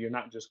lot. You're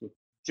not just with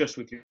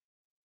your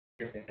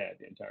dad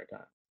the entire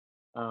time.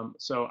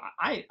 So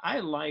I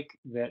like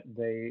that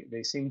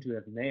they seem to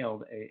have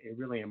nailed a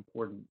really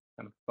important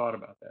kind of thought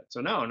about that.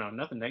 So no,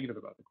 nothing negative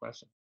about the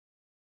question.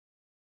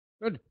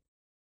 Good.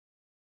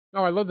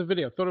 No, I love the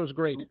video. Thought it was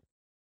great.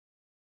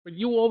 But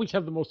you always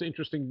have the most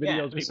interesting Yeah.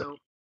 videos anyway. So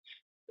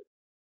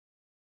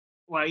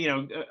well,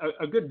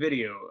 a good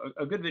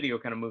video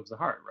kind of moves the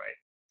heart, right?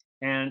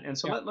 And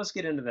so Yeah. let's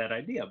get into that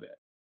idea a bit.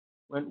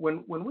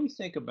 When we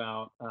think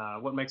about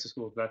what makes a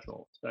school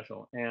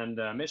special, and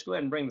Mitch, go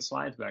ahead and bring the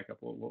slides back up.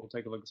 We'll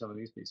take a look at some of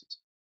these pieces.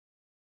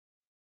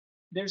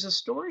 There's a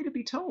story to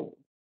be told,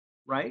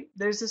 right?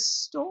 There's a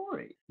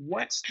story.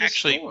 What's the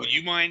Actually, would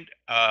story? you mind?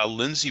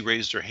 Lindsay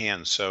raised her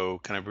hand, so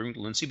can I bring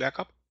Lindsay back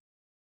up?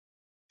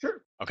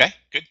 Sure. Okay,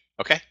 good.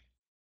 Okay.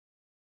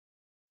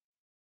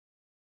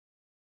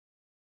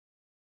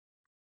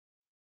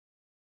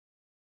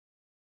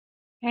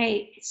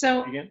 Hey,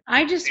 so Again.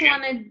 I just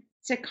wanted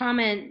to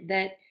comment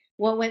that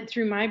what went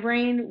through my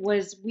brain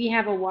was we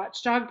have a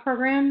watchdog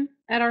program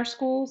at our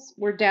schools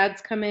where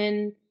dads come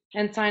in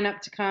and sign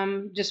up to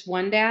come, just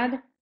one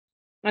dad.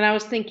 And I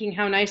was thinking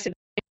how nice it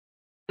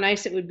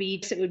would be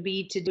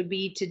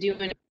to do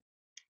it,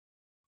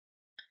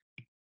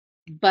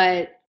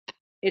 but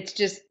it's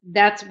just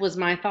that was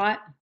my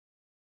thought.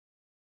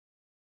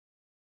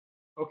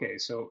 Okay,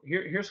 so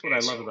here's what I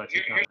love about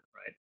your comment,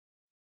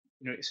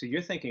 right? So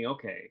you're thinking,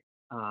 okay,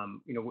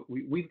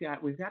 we've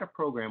got a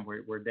program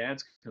where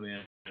dads come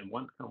in and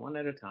one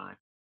at a time,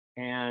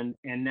 and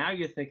now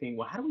you're thinking,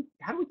 well, how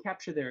do we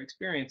capture their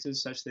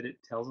experiences such that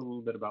it tells a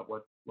little bit about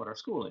what our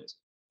school is,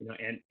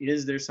 and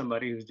is there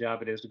somebody whose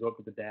job it is to go up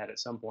to the dad at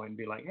some point and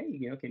be like, hey,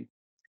 can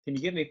you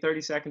give me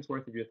 30 seconds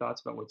worth of your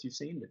thoughts about what you've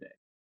seen today?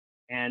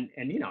 And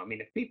I mean,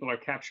 if people are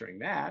capturing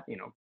that,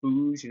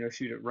 booze,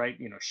 shoot it right,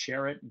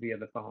 share it via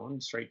the phone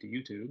straight to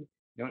YouTube.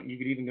 You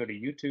could even go to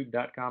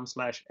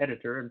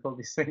youtube.com/editor and pull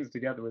these things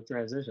together with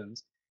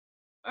transitions.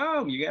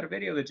 Oh, you got a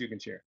video that you can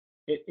share.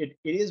 It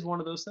is one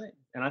of those things,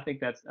 and I think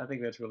that's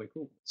really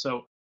cool.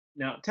 So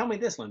now tell me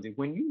this, Lindsay,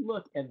 when you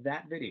look at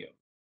that video,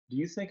 do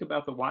you think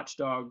about the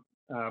Watchdog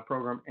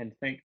program and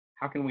think,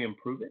 how can we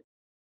improve it?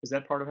 Is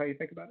that part of how you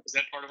think about it?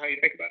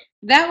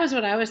 That was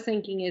what I was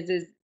thinking is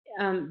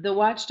the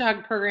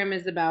watchdog program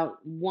is about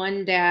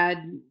one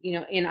dad,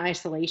 in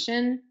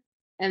isolation,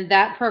 and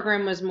that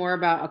program was more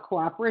about a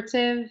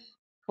collaborative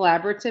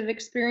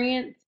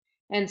experience.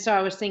 And so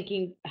I was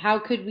thinking, how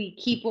could we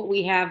keep what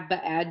we have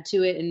but add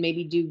to it and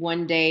maybe do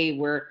one day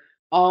where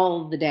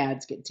all the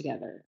dads get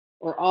together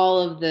or all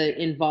of the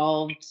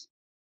involved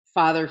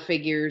father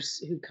figures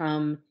who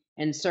come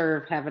and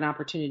serve have an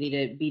opportunity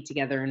to be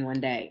together in one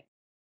day.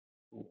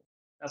 Cool.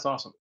 That's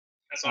awesome.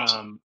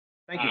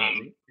 Thank you,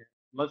 Lindsay.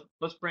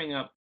 Let's bring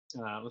up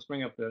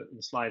the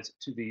slides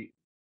to the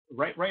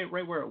right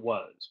where it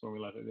was when we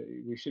left it.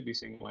 We should be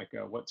seeing like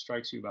what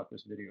strikes you about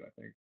this video, I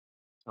think,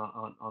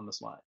 on the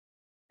slide.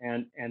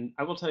 And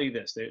I will tell you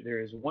this: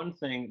 there is one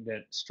thing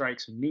that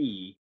strikes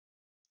me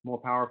more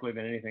powerfully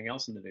than anything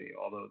else in the video,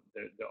 although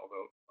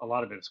a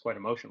lot of it is quite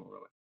emotional,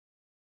 really.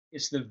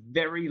 It's the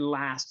very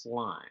last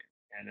line,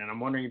 and I'm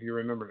wondering if you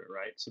remembered it,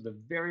 right? So the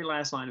very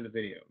last line of the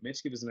video.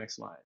 Mitch, give us the next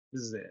slide.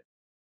 This is it.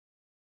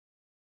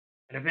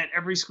 An event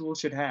every school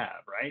should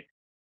have, right?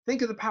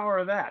 Think of the power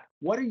of that.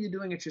 What are you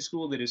doing at your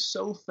school that is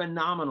so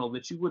phenomenal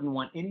that you wouldn't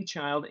want any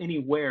child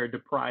anywhere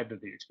deprived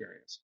of the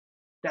experience?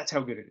 That's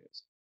how good it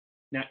is.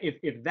 Now,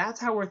 if that's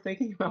how we're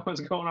thinking about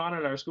what's going on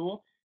at our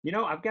school, you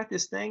know, I've got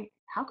this thing.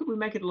 How could we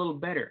make it a little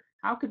better?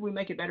 How could we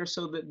make it better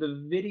so that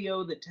the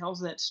video that tells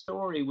that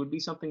story would be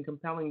something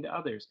compelling to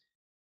others?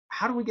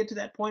 How do we get to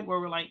that point where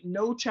we're like,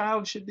 no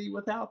child should be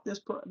without this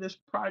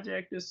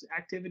project, this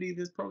activity,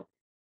 this program?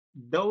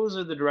 Those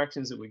are the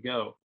directions that we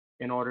go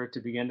in order to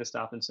begin to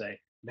stop and say,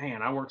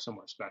 man, I work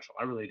somewhere special.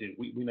 I really do.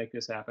 We make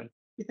this happen.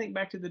 You think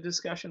back to the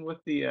discussion with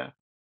the, you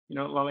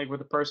know, like with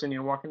the person, you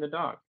know, walking the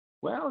dog.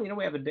 Well, you know,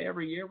 we have a day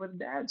every year where the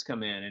dads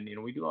come in and, you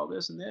know, we do all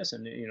this and this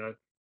and, you know,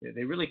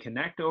 they really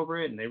connect over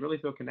it and they really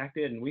feel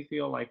connected. And we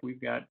feel like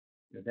we've got,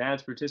 you know,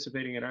 dads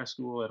participating at our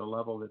school at a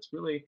level that's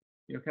really,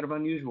 you know, kind of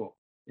unusual,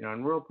 you know,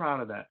 and we're real proud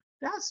of that.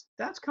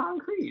 That's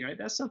concrete, right?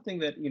 That's something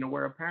that, you know,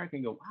 where a parent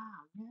can go, wow,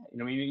 yeah. You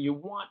know, you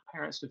want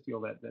parents to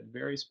feel that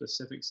very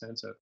specific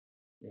sense of,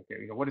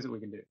 okay, you know, what is it we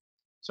can do?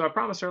 So I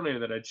promised earlier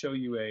that I'd show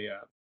you a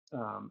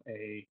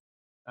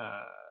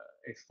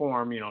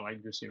form, you know,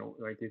 like just, you know,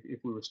 like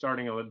if we were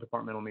starting a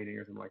departmental meeting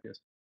or something like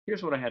this.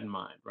 Here's what I had in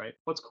mind, right?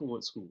 What's cool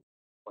at school?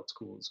 What's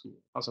cool at school?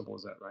 How simple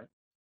is that, right?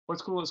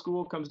 What's cool at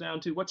school comes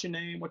down to what's your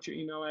name, what's your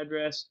email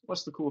address,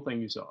 what's the cool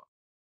thing you saw,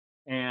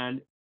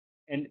 and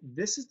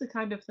this is the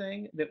kind of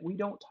thing that we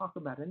don't talk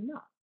about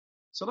enough.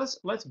 So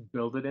let's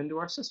build it into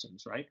our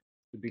systems, right?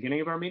 The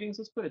beginning of our meetings,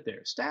 let's put it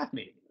there. Staff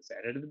meeting, let's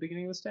add it at the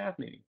beginning of the staff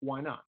meeting.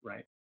 Why not,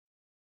 right?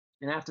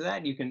 And after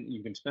that, you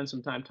can spend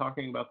some time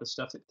talking about the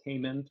stuff that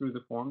came in through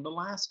the form the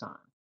last time,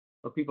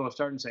 where people are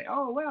starting to say,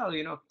 oh well,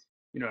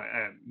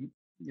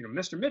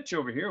 Mr. Mitch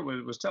over here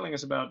was telling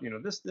us about, you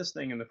know, this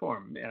thing in the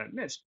form.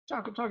 Mitch,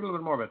 talk a little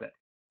bit more about that.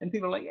 And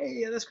people are like, hey,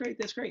 yeah, that's great,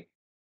 that's great.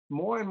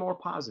 More and more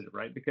positive,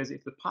 right? Because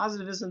if the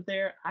positive isn't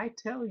there, I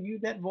tell you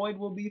that void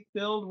will be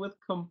filled with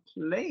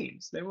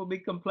complaints. There will be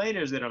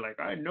complainers that are like,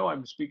 I know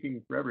I'm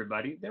speaking for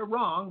everybody. They're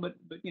wrong, but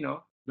you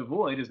know, the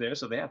void is there,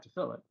 so they have to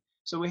fill it.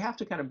 So we have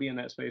to kind of be in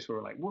that space where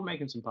we're like, we're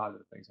making some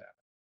positive things happen.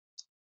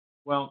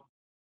 Well,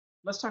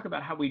 let's talk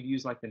about how we'd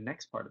use like the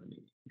next part of the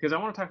meeting, because I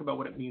want to talk about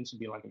what it means to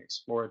be like an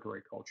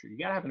exploratory culture. You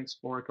got to have an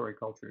exploratory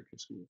culture at your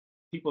school.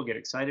 People get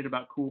excited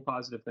about cool,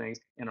 positive things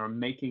and are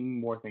making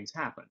more things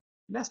happen.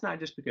 And that's not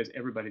just because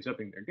everybody's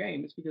upping their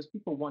game. It's because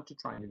people want to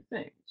try new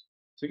things.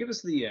 So give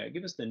us the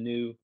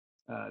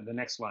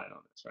next slide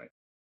on this, right?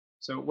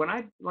 So when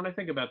I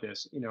think about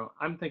this, you know,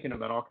 I'm thinking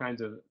about all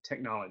kinds of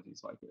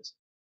technologies like this.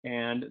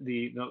 And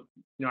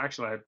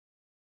actually, I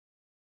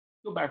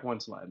go back one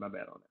slide. My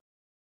bad on that.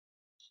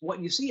 What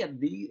you see at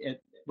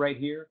right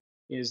here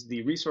is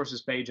the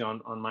resources page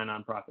on my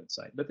nonprofit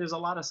site. But there's a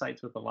lot of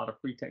sites with a lot of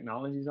free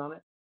technologies on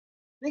it.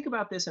 Think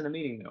about this in a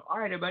meeting, though. All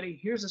right, everybody,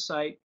 here's a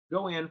site.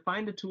 Go in,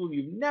 find a tool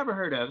you've never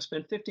heard of,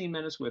 spend 15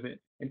 minutes with it,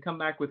 and come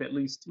back with at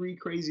least 3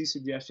 crazy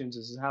suggestions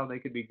as to how they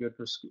could be good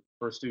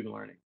for student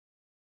learning.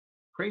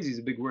 Crazy is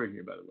a big word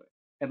here, by the way.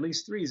 At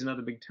least 3 is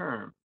another big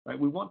term, right?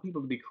 We want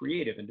people to be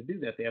creative, and to do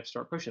that, they have to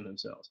start pushing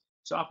themselves.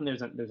 So often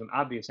there's an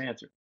obvious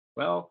answer.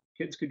 Well,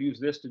 kids could use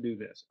this to do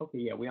this. Okay,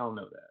 yeah, we all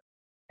know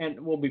that. And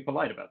we'll be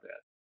polite about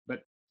that,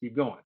 but keep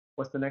going.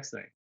 What's the next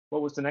thing?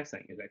 What was the next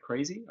thing? Is that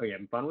crazy? Are you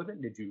having fun with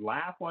it? Did you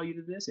laugh while you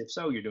did this? If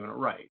so, you're doing it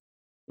right,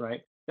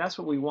 right? That's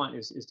what we want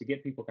is to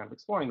get people kind of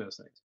exploring those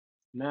things.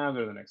 Now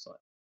go to the next slide.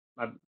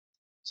 I'm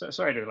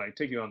sorry to like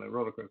take you on the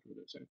roller coaster with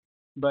this thing,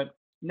 but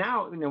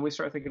now, you know, we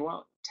start thinking,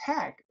 well,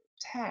 tech,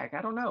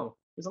 I don't know.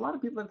 There's a lot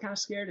of people that are kind of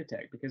scared of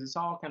tech because it's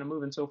all kind of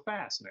moving so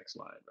fast. Next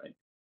slide, right?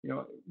 You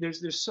know,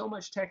 there's so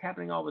much tech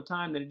happening all the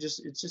time that it's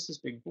just this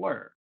big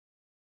blur.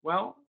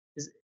 Well,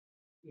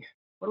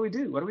 what do we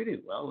do? What do we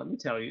do? Well, let me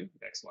tell you.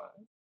 Next slide.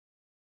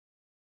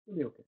 It'll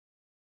be okay.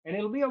 And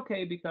it'll be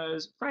okay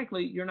because,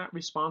 frankly, you're not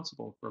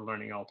responsible for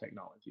learning all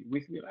technology.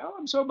 We feel, oh,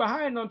 I'm so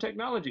behind on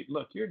technology.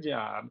 Look, your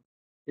job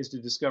is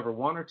to discover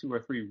 1 or 2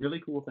 or 3 really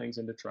cool things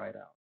and to try it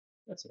out.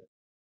 That's it.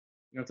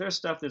 You know, if there's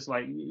stuff that's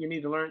like you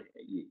need to learn,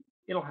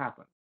 it'll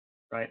happen,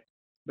 right?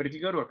 But if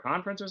you go to a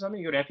conference or something,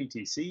 you go to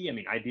FETC, I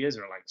mean, ideas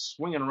are like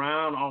swinging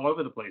around all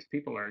over the place.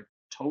 People are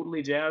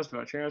totally jazzed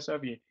about sharing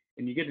stuff.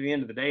 And you get to the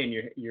end of the day and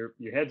your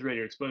head's ready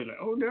to explode. Like,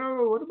 oh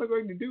no, what am I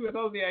going to do with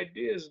all the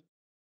ideas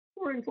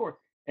pouring forth?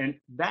 And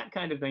that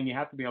kind of thing, you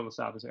have to be able to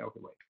stop and say, okay,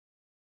 wait,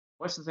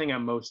 what's the thing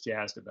I'm most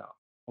jazzed about?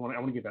 I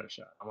want to give that a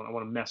shot. I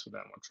want to mess with that.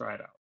 I want to try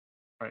it out.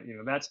 Right?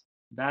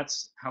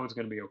 That's how it's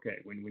going to be okay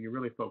when you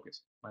really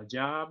focus. My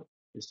job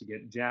is to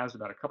get jazzed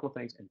about a couple of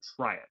things and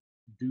try it.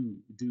 Do.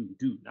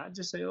 Not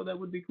just say, oh, that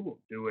would be cool.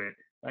 Do it.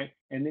 Right?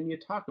 And then you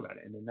talk about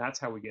it. And then that's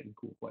how we get in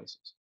cool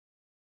places.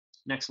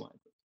 Next slide,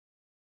 please.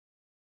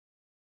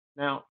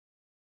 Now,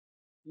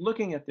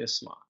 looking at this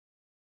slide,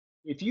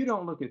 if you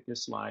don't look at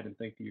this slide and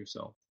think to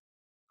yourself,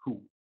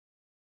 cool,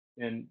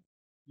 then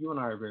you and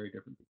I are very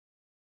different people.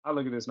 I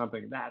look at this and I'm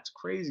thinking, that's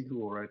crazy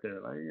cool right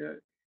there. Like,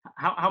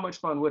 how much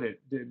fun would it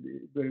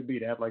be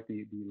to have like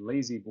the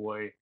lazy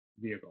boy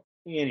vehicle?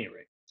 At any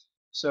rate,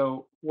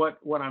 so what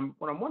I'm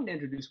wanting to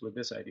introduce with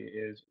this idea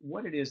is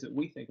what it is that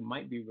we think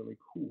might be really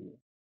cool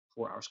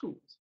for our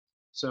schools.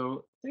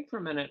 So think for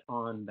a minute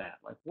on that.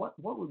 Like what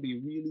would be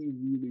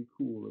really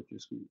cool at your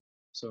school?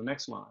 So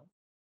next slide,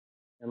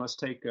 and let's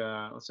take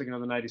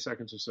another 90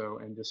 seconds or so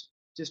and just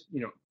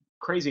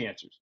crazy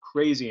answers.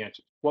 Crazy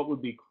answers. What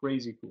would be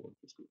crazy cool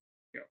at your school?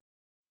 Go.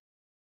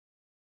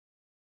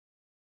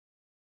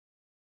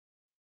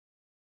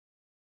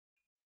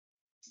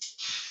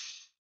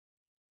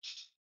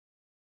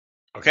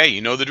 Okay,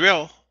 you know the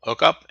drill.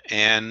 Hook up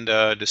and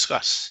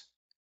discuss.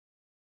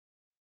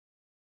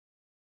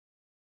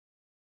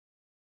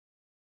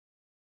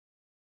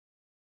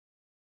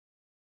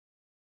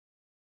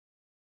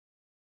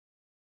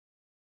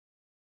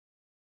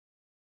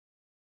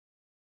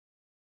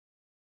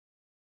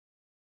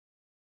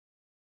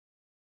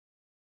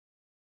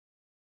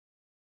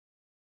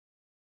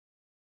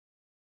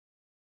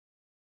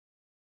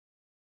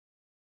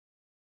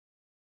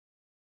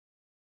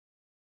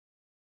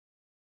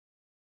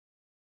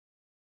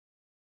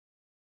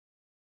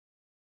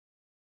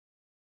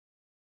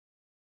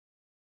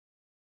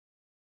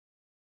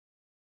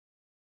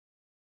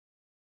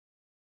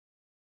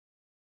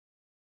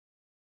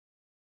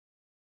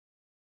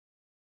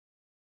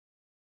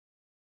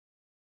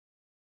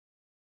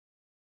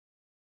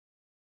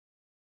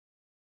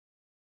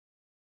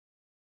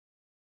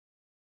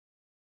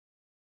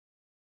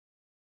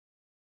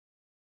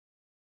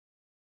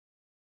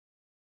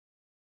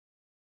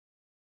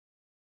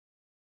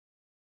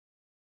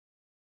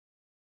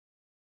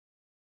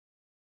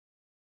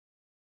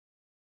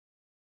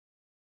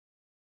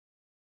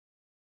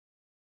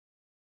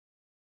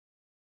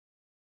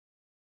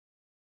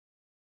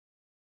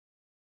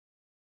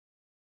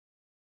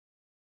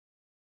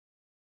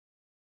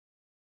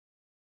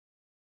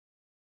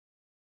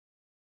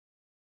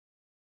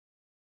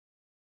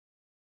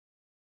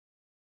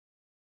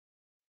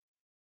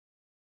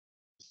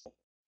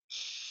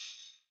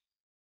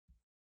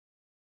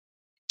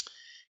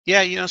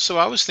 Yeah, so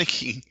I was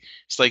thinking,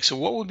 it's like, so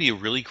what would be a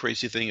really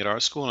crazy thing at our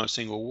school? And I was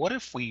saying, well, what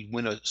if we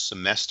went a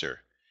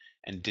semester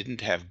and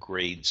didn't have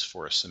grades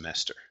for a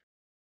semester?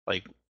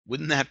 Like,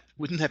 wouldn't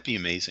that be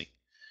amazing?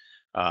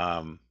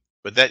 Um,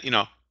 but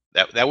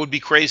that would be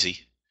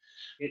crazy.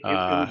 It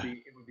Uh,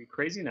 would be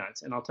crazy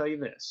nuts. And I'll tell you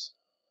this: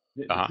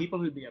 the uh-huh. people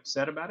who'd be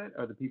upset about it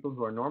are the people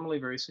who are normally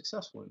very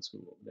successful in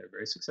school. They're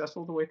very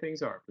successful the way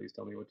things are. Please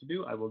tell me what to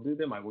do. I will do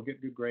them. I will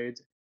get good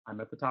grades. I'm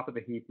at the top of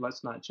the heap.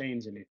 Let's not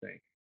change anything.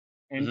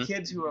 And hmm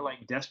kids who are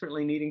like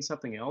desperately needing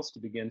something else to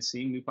begin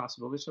seeing new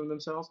possibilities for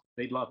themselves,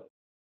 they'd love it,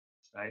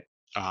 right?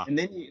 Uh-huh. And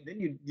then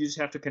you just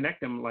have to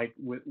connect them like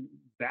with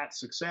that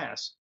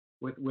success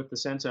with the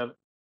sense of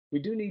we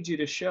do need you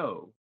to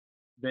show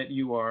that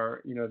you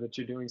are that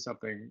you're doing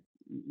something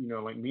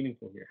like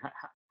meaningful here.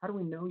 How do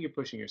we know you're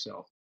pushing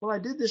yourself? Well, I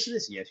did this.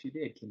 Yes, you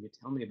did. Can you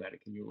tell me about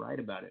it? Can you write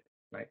about it?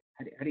 Right?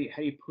 How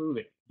do you prove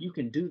it? You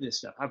can do this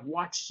stuff. I've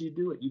watched you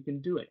do it. You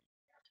can do it.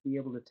 You have to be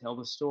able to tell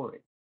the story.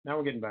 Now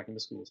we're getting back into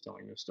schools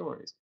telling their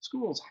stories.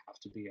 Schools have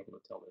to be able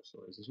to tell their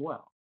stories as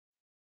well.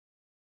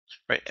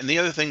 Right. And the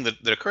other thing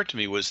that occurred to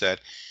me was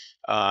that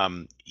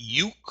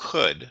you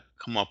could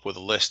come up with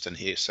a list and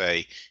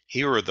say,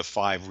 here are the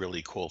 5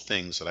 really cool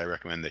things that I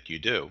recommend that you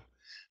do.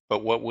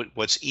 But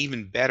what's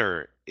even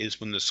better is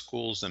when the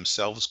schools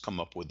themselves come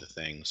up with the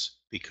things,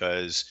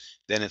 because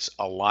then it's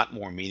a lot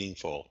more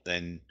meaningful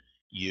than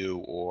you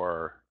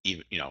or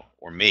even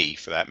or me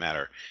for that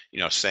matter,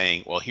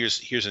 saying, well,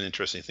 here's an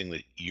interesting thing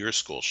that your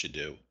school should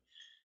do.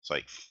 It's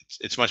like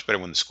it's much better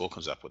when the school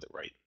comes up with it,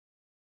 right?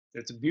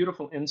 It's a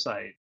beautiful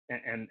insight,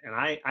 and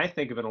I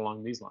think of it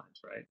along these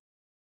lines, right?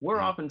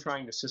 We're Mhm. often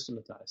trying to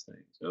systematize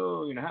things.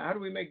 Oh, how do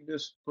we make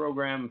this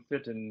program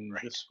fit in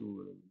Right. this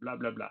school? Blah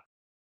blah blah.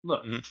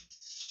 Look, hmm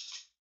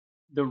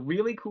the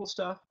really cool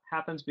stuff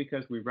happens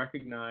because we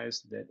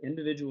recognize that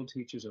individual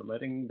teachers are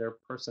letting their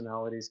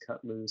personalities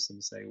cut loose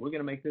and say, we're going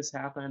to make this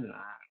happen. And I'm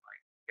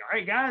like, all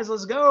right, guys,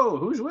 let's go.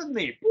 Who's with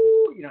me?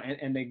 Woo!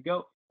 And they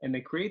go and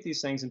they create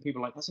these things, and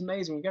people are like, that's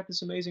amazing. We got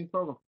this amazing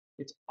program.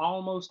 It's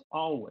almost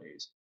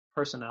always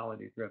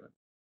personality driven.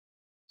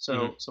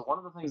 hmm So one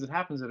of the things that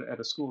happens at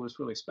a school that's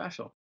really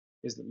special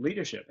is that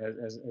leadership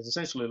has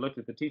essentially looked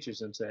at the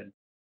teachers and said,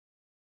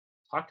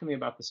 talk to me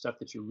about the stuff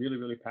that you're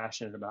really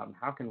passionate about, and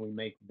how can we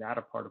make that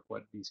a part of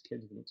what these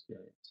kids will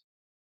experience.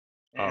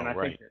 Oh, And I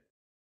think right.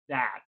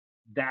 that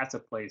that's a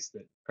place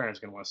that parents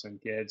are going to want to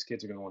send kids.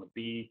 Kids are going to want to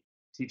be.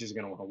 Teachers are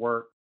going to want to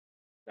work.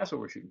 That's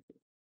what we're shooting for.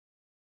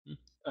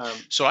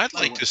 So I'd By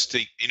the like way, to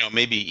see,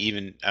 maybe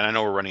even, and I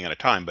know we're running out of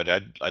time, but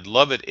I'd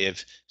love it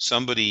if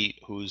somebody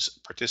who's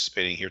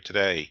participating here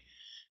today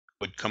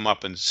would come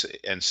up and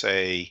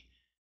say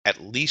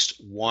at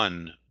least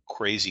one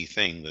crazy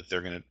thing that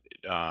they're gonna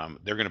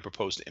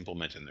propose to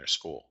implement in their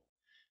school,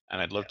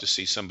 and I'd love to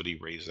see somebody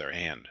raise their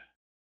hand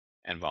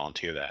and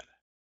volunteer that.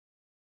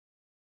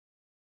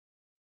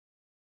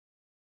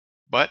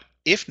 But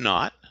if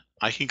not,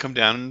 I can come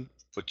down and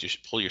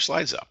pull your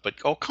slides up. But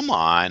oh, come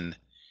on,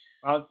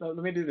 let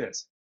me do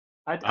this.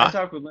 I huh?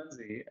 talked with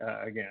Lindsay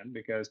again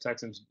because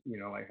Texans,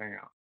 like hang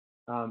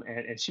out,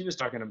 and she was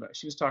talking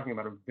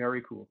about a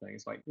very cool thing.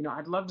 It's like,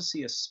 I'd love to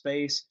see a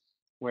space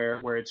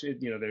where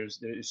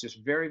it's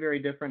just very very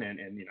different,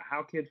 and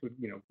how kids would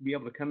be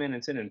able to come in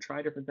and sit and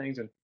try different things,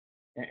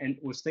 and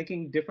was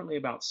thinking differently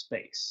about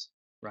space,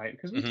 right?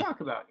 Because we Hmm.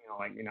 talk about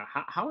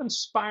how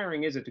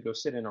inspiring is it to go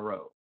sit in a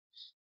row?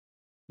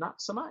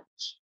 Not so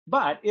much.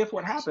 But if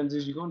what happens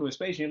is you go into a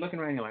space and you're looking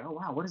around, and you're like, oh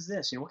wow, what is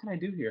this? What can I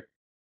do here?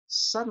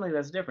 Suddenly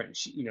that's different.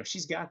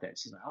 She's got that.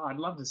 She's like, oh, I'd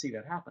love to see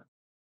that happen.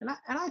 And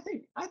I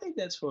think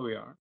that's where we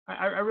are.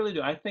 I really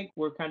do. I think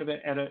we're kind of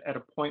at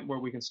a point where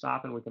we can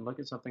stop and we can look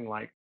at something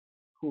like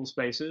cool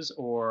spaces,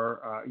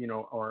 or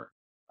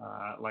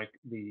like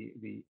the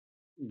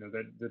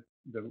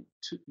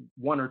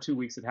 1 or 2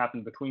 weeks that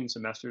happen between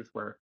semesters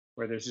where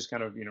there's just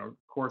kind of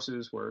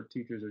courses where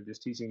teachers are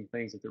just teaching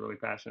things that they're really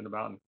passionate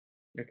about, and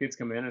kids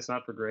come in. It's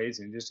not for grades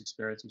and just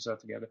experience some stuff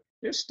together.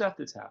 There's stuff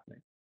that's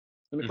happening,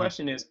 and the Hmm.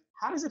 question is,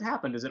 how does it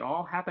happen? Does it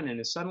all happen and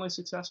is suddenly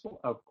successful?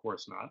 Of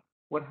course not.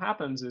 What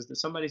happens is that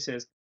somebody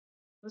says,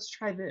 let's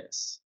try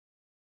this,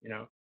 you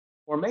know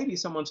or maybe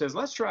someone says,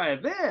 let's try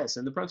this,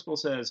 and the principal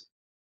says,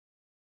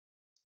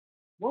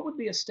 what would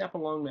be a step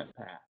along that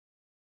path?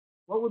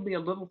 What would be a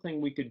little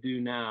thing we could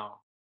do now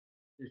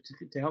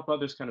to help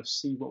others kind of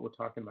see what we're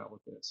talking about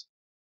with this?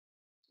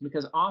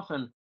 Because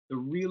often the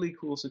really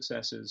cool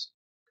successes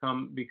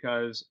come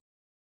because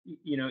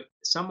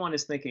someone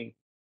is thinking,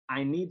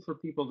 I need for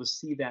people to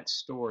see that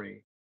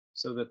story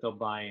so that they'll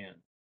buy in.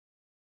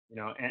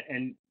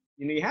 And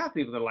you have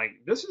people that are like,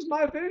 this is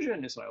my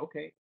vision. It's like,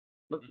 okay,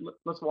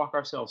 let's walk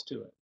ourselves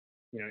to it.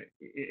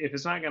 If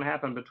it's not going to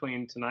happen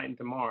between tonight and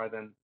tomorrow,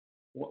 then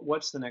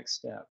what's the next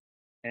step?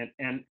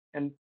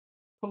 And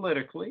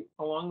politically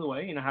along the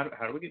way, how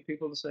do we get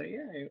people to say,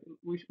 yeah,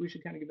 we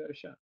should kind of give that a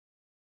shot?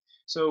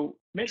 So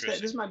Mitch,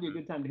 Interesting. this might be a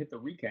good time to hit the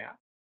recap.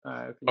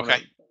 If you want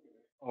Okay, to,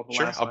 all the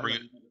sure. last I'll slide. bring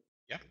it.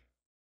 Yeah.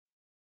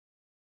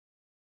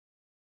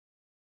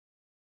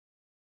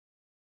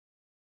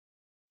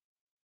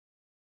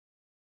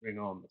 Bring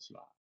on the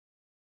slide.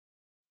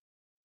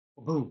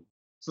 Boom.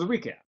 So the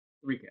recap.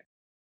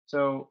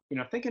 So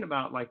thinking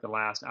about like the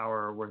last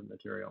hour worth of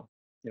material,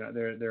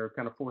 there are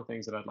kind of four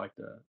things that I'd like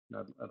to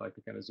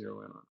kind of zero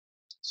in on.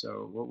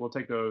 So we'll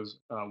take those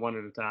one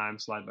at a time,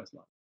 slide by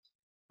slide.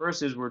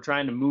 First is we're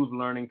trying to move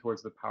learning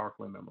towards the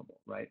powerfully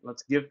memorable, right?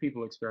 Let's give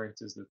people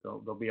experiences that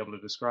they'll be able to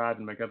describe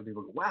and make other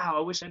people go, wow,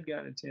 I wish I'd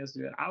gotten a chance to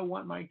do that. I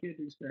want my kid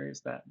to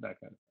experience that kind of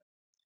thing.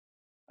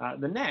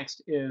 The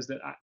next is that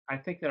I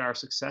think that our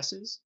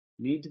successes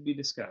need to be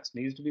discussed,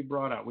 needs to be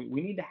brought out. We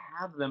need to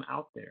have them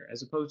out there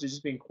as opposed to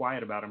just being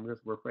quiet about them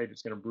because we're afraid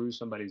it's going to bruise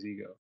somebody's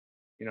ego.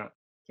 Can't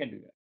do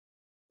that.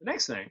 The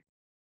next thing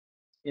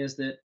is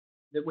that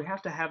we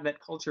have to have that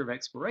culture of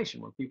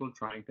exploration where people are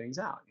trying things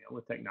out.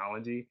 With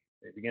technology,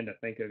 they begin to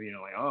think of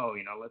like, oh,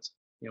 let's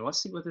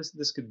see what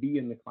this could be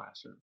in the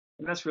classroom,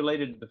 and that's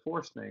related to the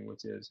fourth thing,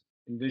 which is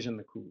envision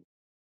the cool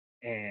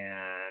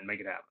and make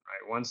it happen,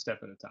 right? One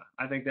step at a time.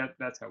 I think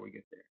that's how we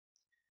get there.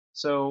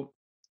 So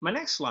my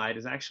next slide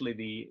is actually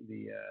the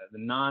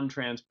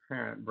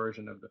non-transparent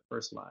version of the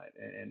first slide,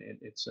 and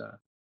it's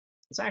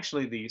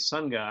actually the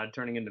sun god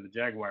turning into the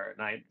jaguar at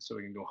night so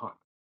we can go hunt,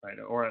 right?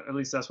 Or at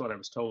least that's what I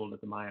was told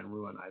at the Mayan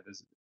ruin I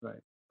visited,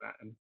 right?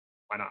 And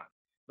why not?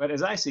 But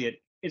as I see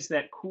it, it's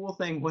that cool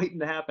thing waiting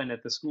to happen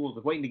at the school,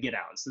 that's waiting to get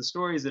out. It's the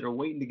stories that are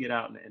waiting to get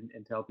out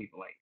and tell people,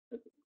 like,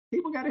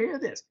 people got to hear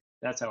this.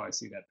 That's how I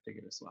see that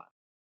particular slide.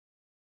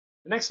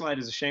 The next slide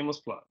is a shameless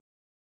plug.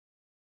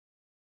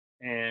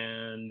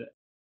 And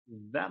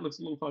that looks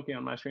a little funky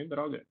on my screen, but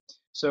all good.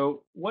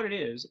 So what it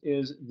is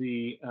it's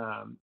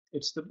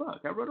the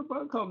book. I wrote a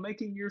book called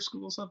Making Your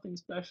School Something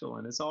Special,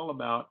 and it's all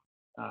about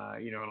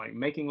like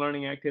making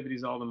learning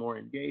activities all the more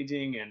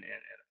engaging and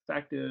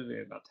effective,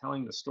 about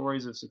telling the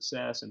stories of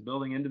success and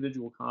building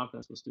individual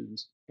confidence with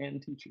students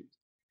and teachers.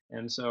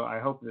 And so I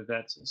hope that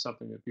that's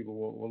something that people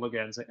will look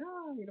at and say,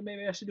 oh,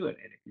 maybe I should do it.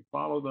 And if you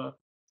follow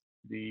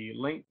the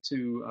link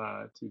to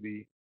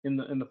the in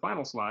the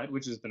final slide,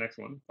 which is the next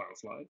one, final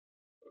slide,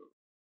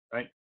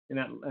 right?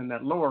 In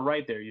that lower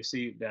right there, you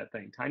see that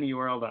thing,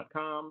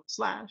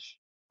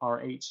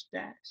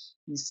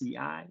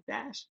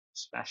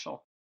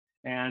 tinyurl.com/rh-eci-special,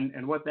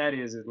 and what that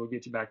is will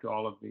get you back to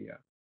all of the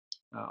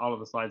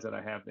slides that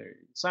I have there.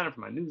 Sign up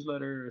for my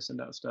newsletter, send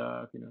out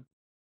stuff,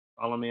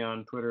 follow me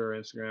on Twitter or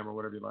Instagram or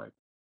whatever you like.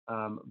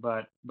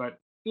 But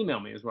email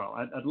me as well.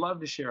 I'd love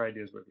to share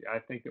ideas with you. I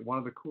think that one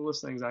of the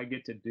coolest things I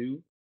get to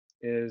do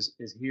is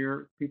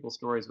hear people's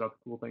stories about the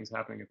cool things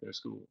happening at their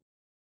school,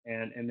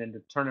 and then to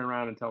turn it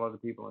around and tell other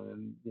people,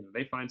 and then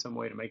they find some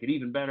way to make it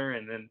even better,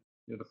 and then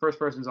the first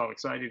person's all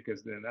excited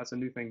because then that's a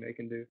new thing they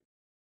can do.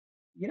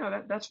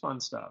 That's fun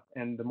stuff.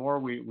 And the more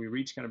we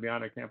reach kind of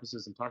beyond our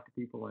campuses and talk to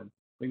people and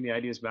bring the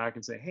ideas back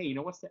and say, hey,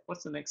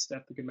 what's the next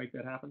step that can make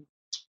that happen?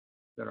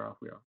 Better off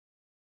we are.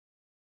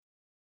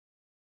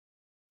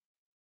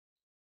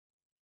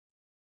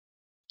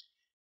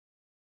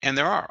 And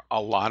there are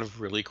a lot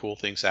of really cool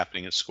things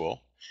happening at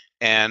school.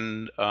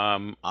 And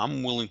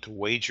I'm willing to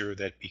wager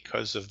that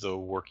because of the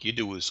work you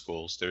do with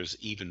schools, there's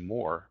even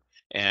more.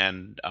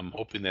 And I'm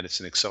hoping that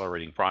it's an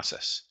accelerating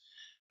process.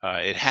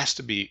 It has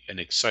to be an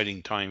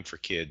exciting time for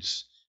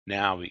kids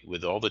now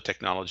with all the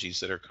technologies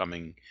that are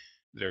coming,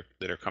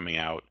 that are coming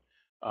out,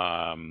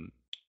 um,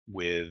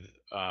 with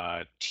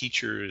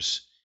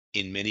teachers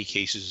in many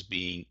cases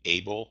being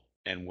able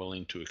and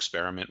willing to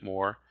experiment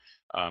more,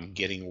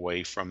 getting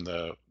away from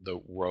the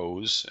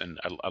rows. And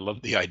I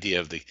love the idea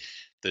of the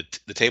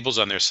tables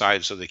on their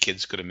side so the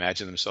kids could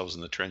imagine themselves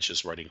in the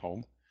trenches writing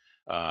home.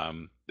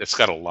 It's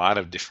got a lot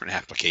of different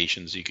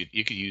applications. You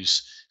could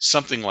use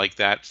something like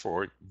that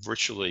for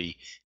virtually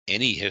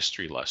any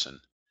history lesson.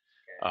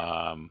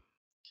 Um,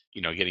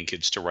 getting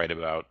kids to write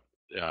about,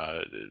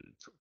 uh,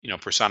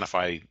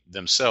 personify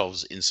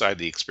themselves inside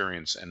the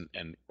experience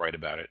and write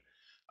about it.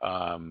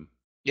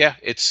 Yeah,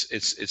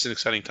 it's an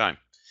exciting time.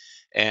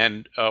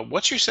 And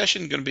what's your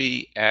session going to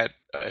be at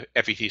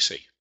FETC?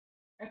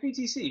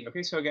 FETC.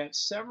 Okay, so I got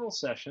several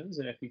sessions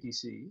at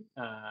FETC.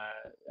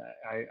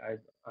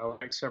 I'll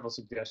make several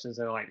suggestions,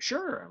 and I'm like,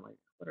 sure. I'm like,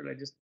 what did I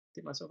just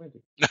get myself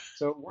into?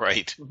 So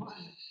Right. one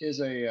is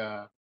they're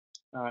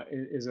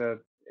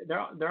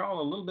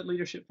all a little bit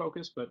leadership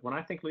focused, but when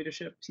I think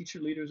leadership, teacher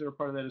leaders are a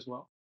part of that as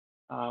well.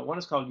 One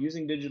is called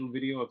Using Digital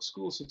Video of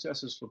School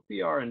Successes for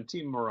PR and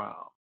Team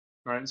Morale.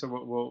 All right, so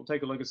we'll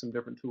take a look at some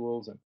different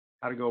tools and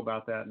how to go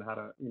about that and how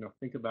to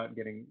think about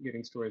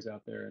getting stories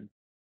out there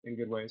in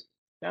good ways.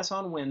 That's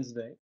on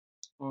Wednesday.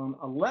 On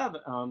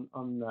 11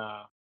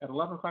 at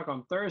 11 o'clock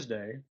on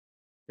Thursday,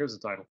 here's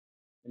the title: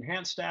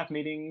 Enhanced Staff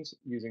Meetings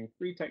Using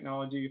Free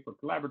Technology for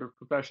Collaborative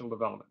Professional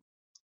Development.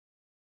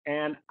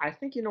 And I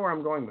think you know where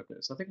I'm going with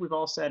this. I think we've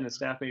all said in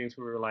staff meetings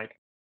where we were like,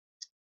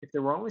 if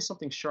there were only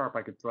something sharp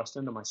I could thrust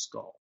into my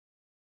skull,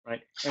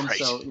 right? And Right.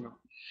 so you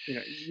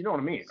know what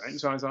I mean, right? And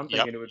so I'm Yep.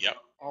 thinking it would be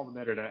all the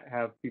better to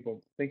have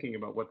people thinking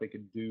about what they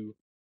could do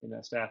in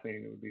that staff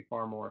meeting that would be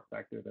far more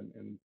effective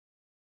and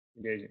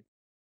engaging.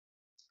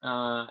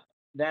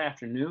 That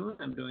afternoon,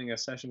 I'm doing a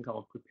session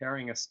called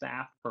Preparing a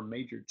Staff for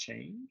Major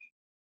Change.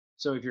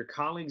 So if your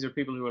colleagues are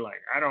people who are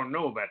like, I don't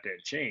know about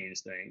that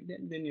change thing,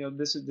 then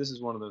this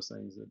is one of those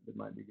things that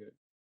might be good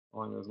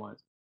along those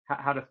lines.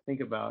 How to think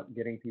about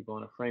getting people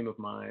in a frame of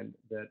mind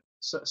that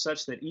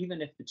such that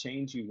even if the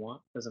change you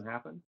want doesn't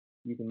happen,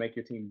 you can make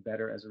your team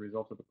better as a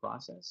result of the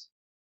process.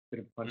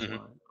 Bit of a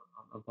punchline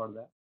on part of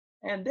that.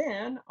 And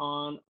then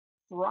on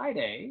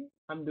Friday,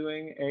 I'm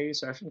doing a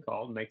session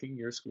called Making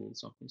Your School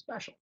Something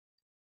Special.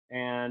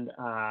 And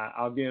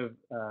I'll give,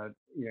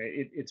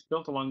 it's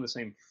built along the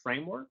same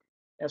framework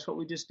as what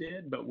we just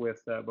did, but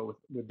with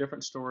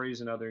different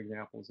stories and other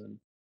examples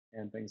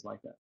and things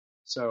like that.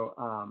 So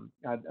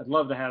I'd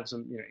love to have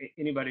some,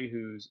 anybody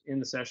who's in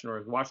the session or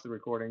has watched the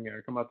recording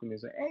or come up to me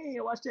and say, hey,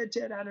 I watched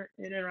Edchat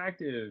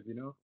Interactive,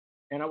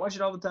 and I watch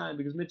it all the time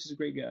because Mitch is a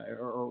great guy,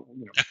 or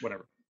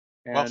whatever.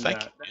 And Well,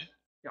 thank you.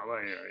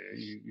 well,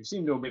 you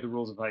seem to obey the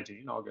rules of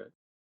hygiene, all good.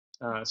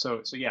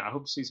 So yeah, I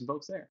hope to see some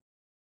folks there.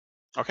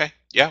 Okay.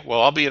 Yeah.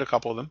 Well, I'll be at a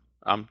couple of them.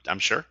 I'm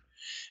sure.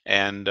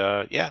 And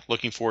yeah,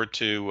 looking forward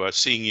to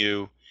seeing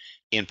you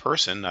in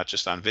person, not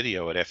just on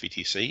video at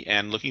FETC,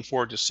 and looking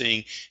forward to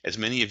seeing as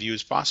many of you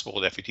as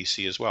possible at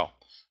FETC as well.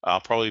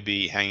 I'll probably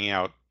be hanging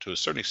out to a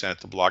certain extent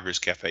at the Bloggers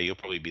Cafe. You'll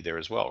probably be there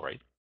as well,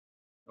 right?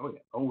 Oh yeah.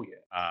 Oh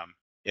yeah.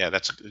 Yeah,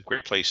 that's a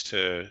great place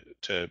to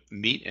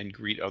meet and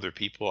greet other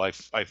people.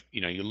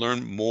 You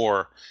learn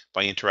more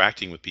by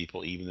interacting with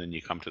people even than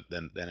you come to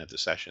than at the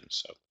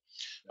sessions.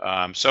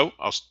 So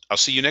I'll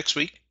see you next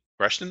week,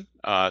 Rushton.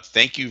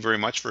 Thank you very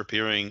much for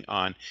appearing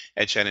on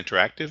Edchat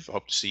Interactive.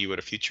 Hope to see you at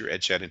a future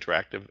Edchat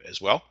Interactive as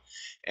well.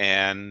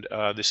 And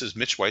this is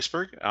Mitch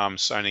Weisberg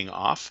signing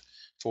off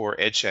for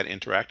Edchat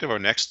Interactive. Our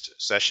next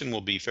session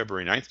will be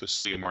February 9th with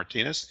Celia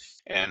Martinez,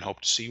 and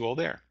hope to see you all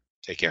there.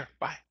 Take care.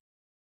 Bye.